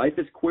 Life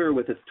is queer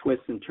with its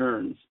twists and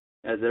turns,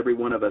 as every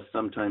one of us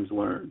sometimes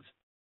learns.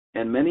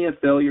 And many a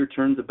failure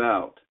turns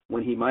about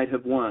when he might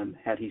have won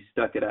had he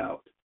stuck it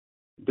out.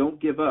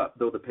 Don't give up,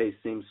 though the pace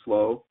seems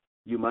slow.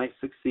 You might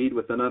succeed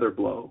with another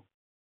blow.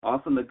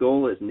 Often the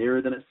goal is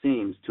nearer than it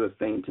seems to a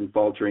faint and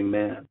faltering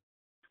man.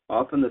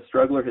 Often the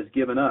struggler has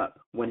given up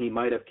when he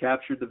might have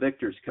captured the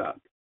victor's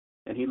cup,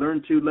 and he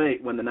learned too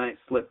late when the night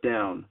slipped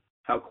down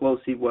how close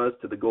he was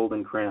to the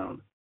golden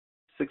crown.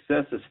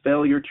 Success is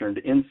failure turned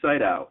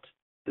inside out,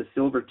 the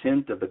silver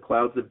tint of the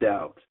clouds of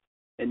doubt,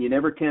 and you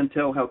never can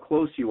tell how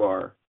close you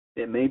are.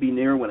 It may be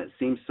near when it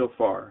seems so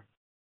far.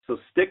 So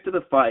stick to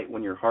the fight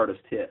when you're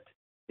hardest hit.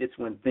 It's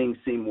when things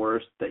seem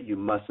worst that you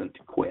mustn't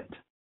quit.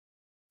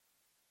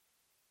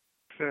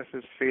 Success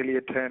is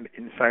failure turned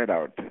inside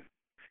out.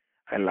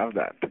 I love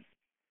that.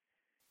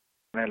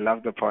 And I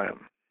love the poem.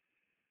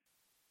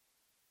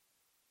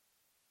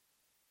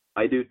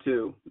 I do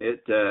too.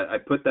 I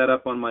put that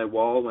up on my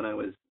wall when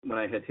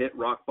I had hit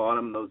rock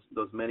bottom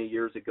those many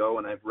years ago,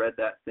 and I've read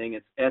that thing.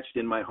 It's etched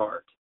in my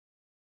heart.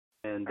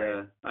 And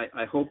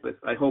I hope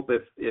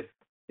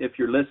if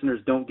your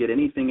listeners don't get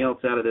anything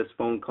else out of this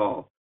phone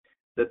call,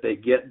 that they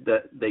get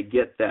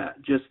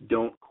that. Just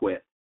don't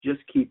quit. Just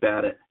keep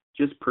at it.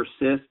 Just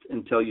persist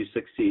until you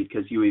succeed,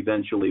 because you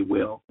eventually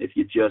will if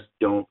you just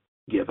don't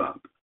give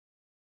up.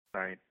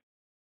 Right.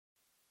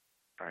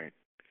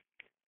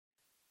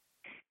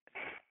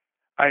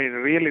 I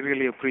really,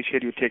 really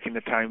appreciate you taking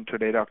the time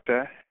today,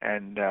 Doctor.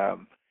 And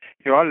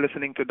you're all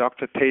listening to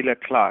Dr. Taylor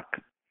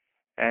Clark.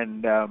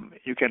 And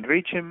you can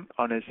reach him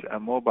on his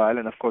mobile.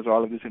 And, of course,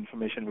 all of this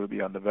information will be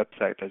on the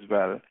website as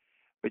well,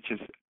 which is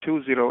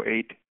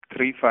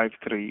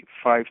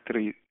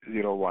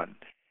 208-353-5301.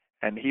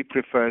 And he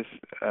prefers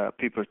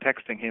people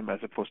texting him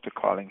as opposed to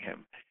calling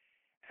him.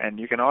 And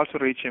you can also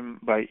reach him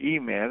by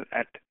email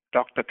at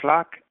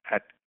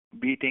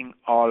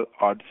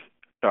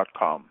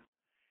drclark@beatingallodds.com.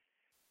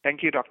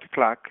 Thank you, Dr.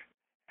 Clark,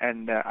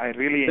 and I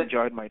really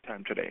enjoyed my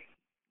time today.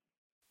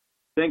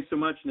 Thanks so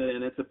much,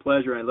 and it's a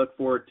pleasure. I look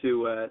forward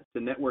to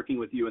networking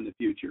with you in the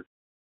future.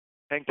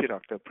 Thank you,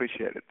 Doctor.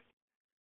 Appreciate it.